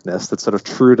of strictness that's sort of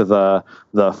true to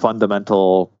the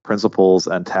fundamental principles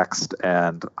and text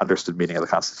and understood meaning of the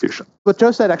Constitution. What Joe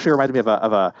said actually reminded me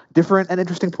of a different and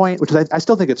interesting point, which is I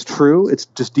still think it's true. It's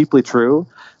just deeply true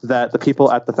that the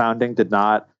people at the founding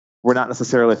were not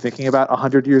necessarily thinking about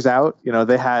 100 years out.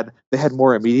 They had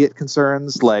more immediate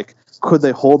concerns, like could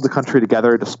they hold the country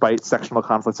together despite sectional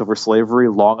conflicts over slavery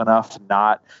long enough to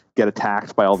not get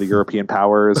attacked by all the European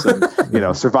powers and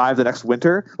survive the next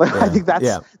winter? I think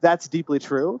that's deeply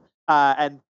true,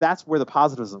 and that's where the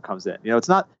positivism comes in. It's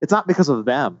not because of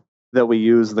them that we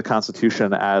use the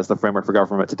Constitution as the framework for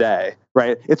government today,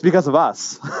 right? It's because of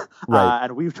us, right.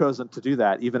 And we've chosen to do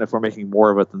that, even if we're making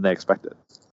more of it than they expected.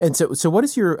 And so what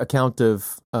is your account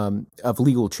of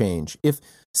legal change? If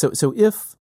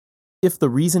the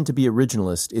reason to be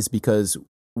originalist is because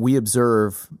we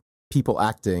observe people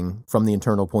acting from the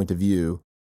internal point of view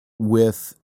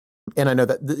and I know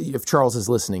that if Charles is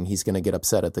listening, he's going to get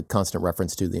upset at the constant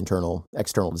reference to the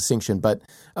internal-external distinction. But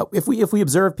if we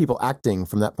observe people acting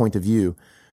from that point of view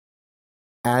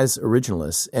as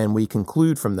originalists, and we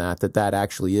conclude from that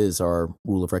actually is our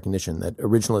rule of recognition, that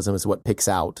originalism is what picks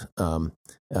out and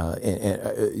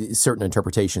certain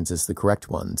interpretations as the correct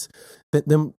ones,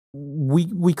 then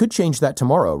we could change that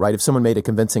tomorrow, right? If someone made a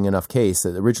convincing enough case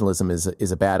that originalism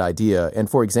is a bad idea, and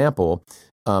for example,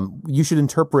 you should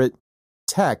interpret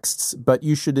texts, but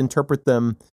you should interpret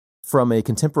them from a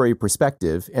contemporary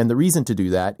perspective. And the reason to do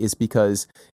that is because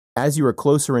as you are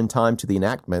closer in time to the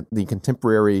enactment, the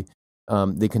contemporary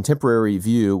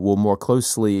view will more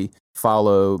closely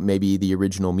follow maybe the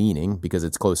original meaning because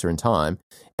it's closer in time,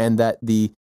 and that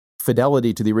the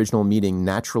fidelity to the original meaning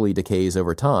naturally decays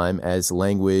over time as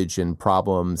language and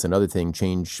problems and other things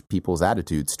change people's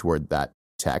attitudes toward that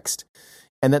text.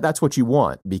 And that's what you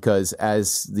want, because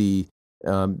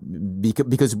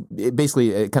because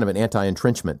basically kind of an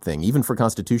anti-entrenchment thing, even for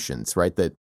constitutions, right?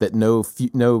 That no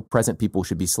present people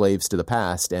should be slaves to the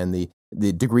past, and the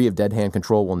degree of dead hand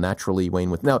control will naturally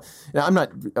wane with. Now I'm not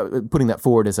putting that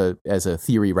forward as a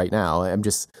theory right now. I'm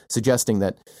just suggesting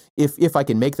that if I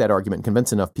can make that argument and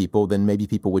convince enough people, then maybe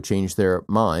people would change their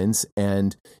minds,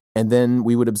 and then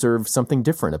we would observe something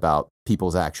different about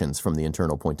people's actions from the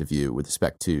internal point of view with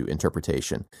respect to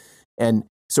interpretation. And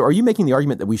so are you making the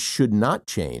argument that we should not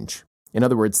change? In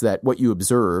other words, that what you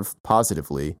observe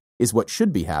positively is what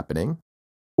should be happening?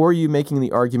 Or are you making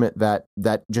the argument that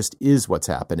just is what's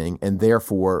happening, and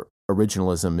therefore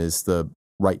originalism is the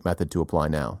right method to apply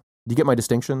now. Do you get my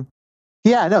distinction?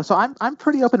 Yeah, no. So I'm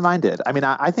pretty open-minded. I mean,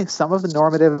 I think some of the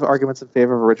normative arguments in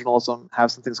favor of originalism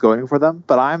have some things going for them,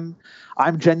 but I'm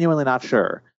genuinely not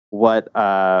sure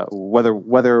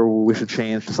whether we should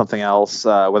change to something else,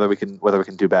 whether we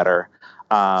can do better.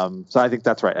 So I think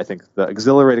that's right. I think the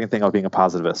exhilarating thing of being a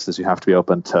positivist is you have to be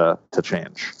open to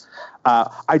change.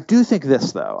 I do think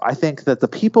this, though. I think that the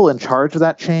people in charge of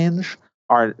that change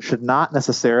should not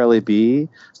necessarily be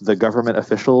the government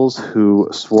officials who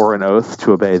swore an oath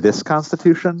to obey this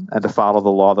Constitution and to follow the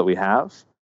law that we have.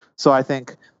 So I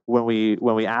think when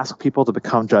we ask people to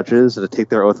become judges and to take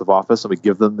their oath of office, and we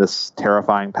give them this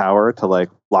terrifying power to like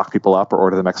lock people up or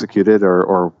order them executed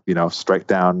or strike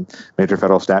down major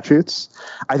federal statutes,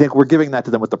 I think we're giving that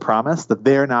to them with the promise that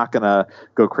they're not going to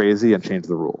go crazy and change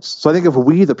the rules. So I think if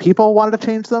we, the people, wanted to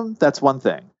change them, that's one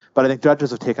thing. But I think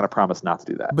judges have taken a promise not to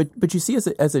do that. But you see,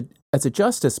 as a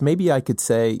justice, maybe I could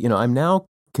say, I'm now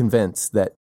convinced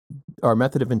that our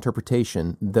method of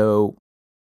interpretation, though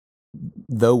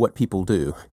what people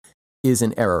do, is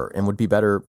an error and would be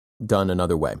better done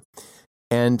another way.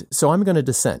 And so I'm going to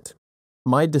dissent.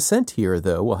 My dissent here,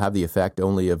 though, will have the effect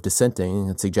only of dissenting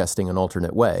and suggesting an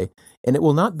alternate way, and it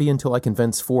will not be until I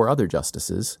convince 4 other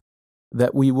justices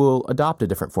that we will adopt a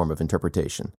different form of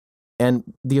interpretation. And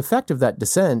the effect of that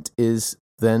dissent is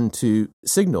then to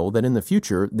signal that in the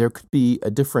future there could be a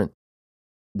different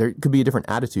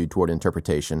attitude toward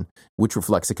interpretation, which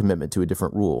reflects a commitment to a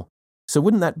different rule. So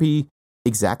wouldn't that be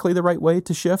exactly the right way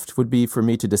to shift? Would be for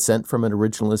me to dissent from an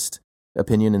originalist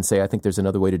opinion and say I think there's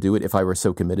another way to do it if I were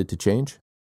so committed to change?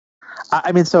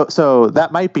 I mean, so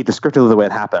that might be descriptively the way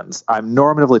it happens. I'm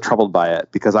normatively troubled by it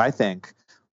because I think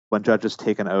when judges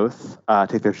take an oath,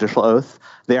 take their judicial oath,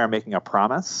 they are making a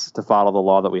promise to follow the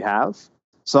law that we have.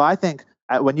 So I think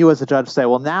when you as a judge say,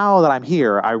 well, now that I'm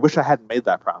here, I wish I hadn't made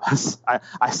that promise.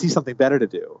 I see something better to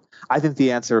do. I think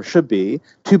the answer should be,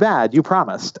 too bad, you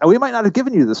promised. We might not have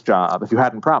given you this job if you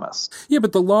hadn't promised. Yeah,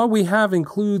 but the law we have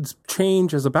includes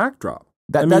change as a backdrop.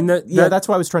 That's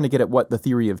why I was trying to get at what the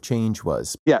theory of change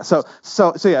was. Yeah, so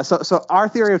our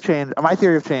theory of change, my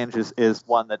theory of change is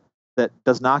one that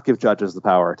does not give judges the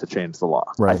power to change the law.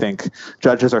 Right. I think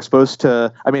judges are supposed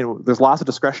to, there's lots of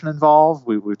discretion involved.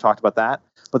 We've talked about that.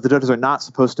 But the judges are not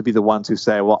supposed to be the ones who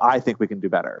say, well, I think we can do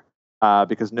better.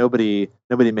 Because nobody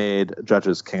made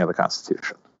judges king of the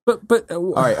Constitution. But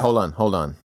all right, hold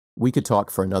on. We could talk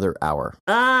for another hour.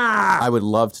 I would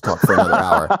love to talk for another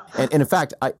hour. And in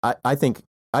fact, I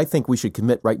think we should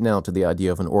commit right now to the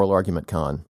idea of an oral argument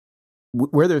con.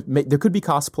 Where there could be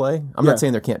cosplay. I'm not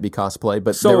saying there can't be cosplay,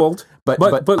 but sold. But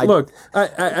look,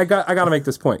 I got to make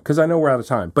this point because I know we're out of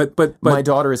time. But my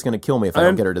daughter is going to kill me if I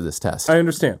don't get her to this test. I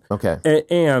understand. Okay,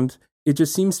 and it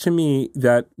just seems to me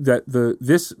that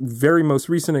this very most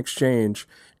recent exchange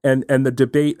and the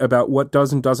debate about what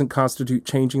does and doesn't constitute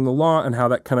changing the law and how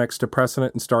that connects to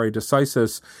precedent and stare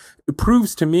decisis, it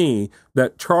proves to me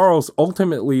that Charles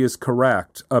ultimately is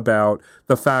correct about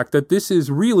the fact that this is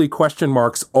really question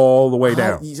marks all the way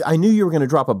down. I knew you were going to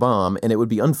drop a bomb, and it would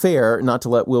be unfair not to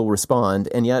let Will respond,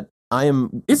 and yet I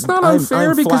am. It's not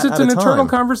unfair because it's an internal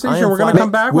conversation. We're going to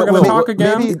come back. We're going to talk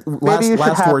again.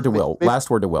 Last word to Will. Last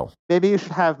word to Will. Maybe you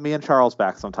should have me and Charles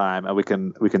back sometime, and we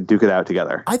can duke it out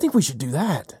together. I think we should do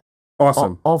that.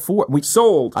 Awesome. All 4. We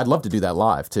sold. I'd love to do that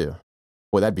live too.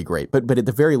 Boy, that'd be great. But at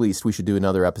the very least, we should do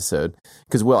another episode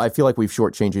because, Will, I feel like we've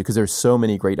shortchanged you because there's so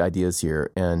many great ideas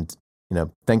here. And,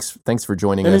 thanks for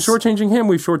joining us. And in shortchanging him,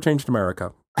 we've shortchanged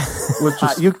America. Let's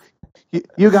just...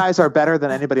 You guys are better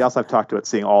than anybody else I've talked to at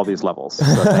seeing all these levels. So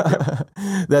thank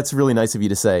you. That's really nice of you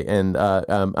to say. And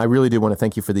I really do want to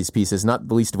thank you for these pieces, not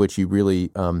the least of which you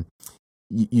really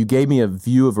you gave me a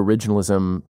view of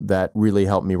originalism that really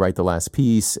helped me write the last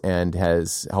piece and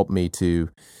has helped me to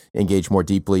engage more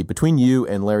deeply between you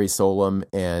and Larry Solom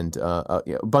and a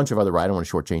bunch of other, I don't want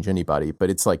to shortchange anybody, but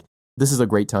it's like, this is a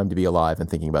great time to be alive and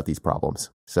thinking about these problems.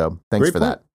 So thanks for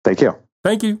that. Thank you.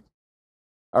 Thank you.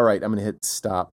 All right, I'm going to hit stop.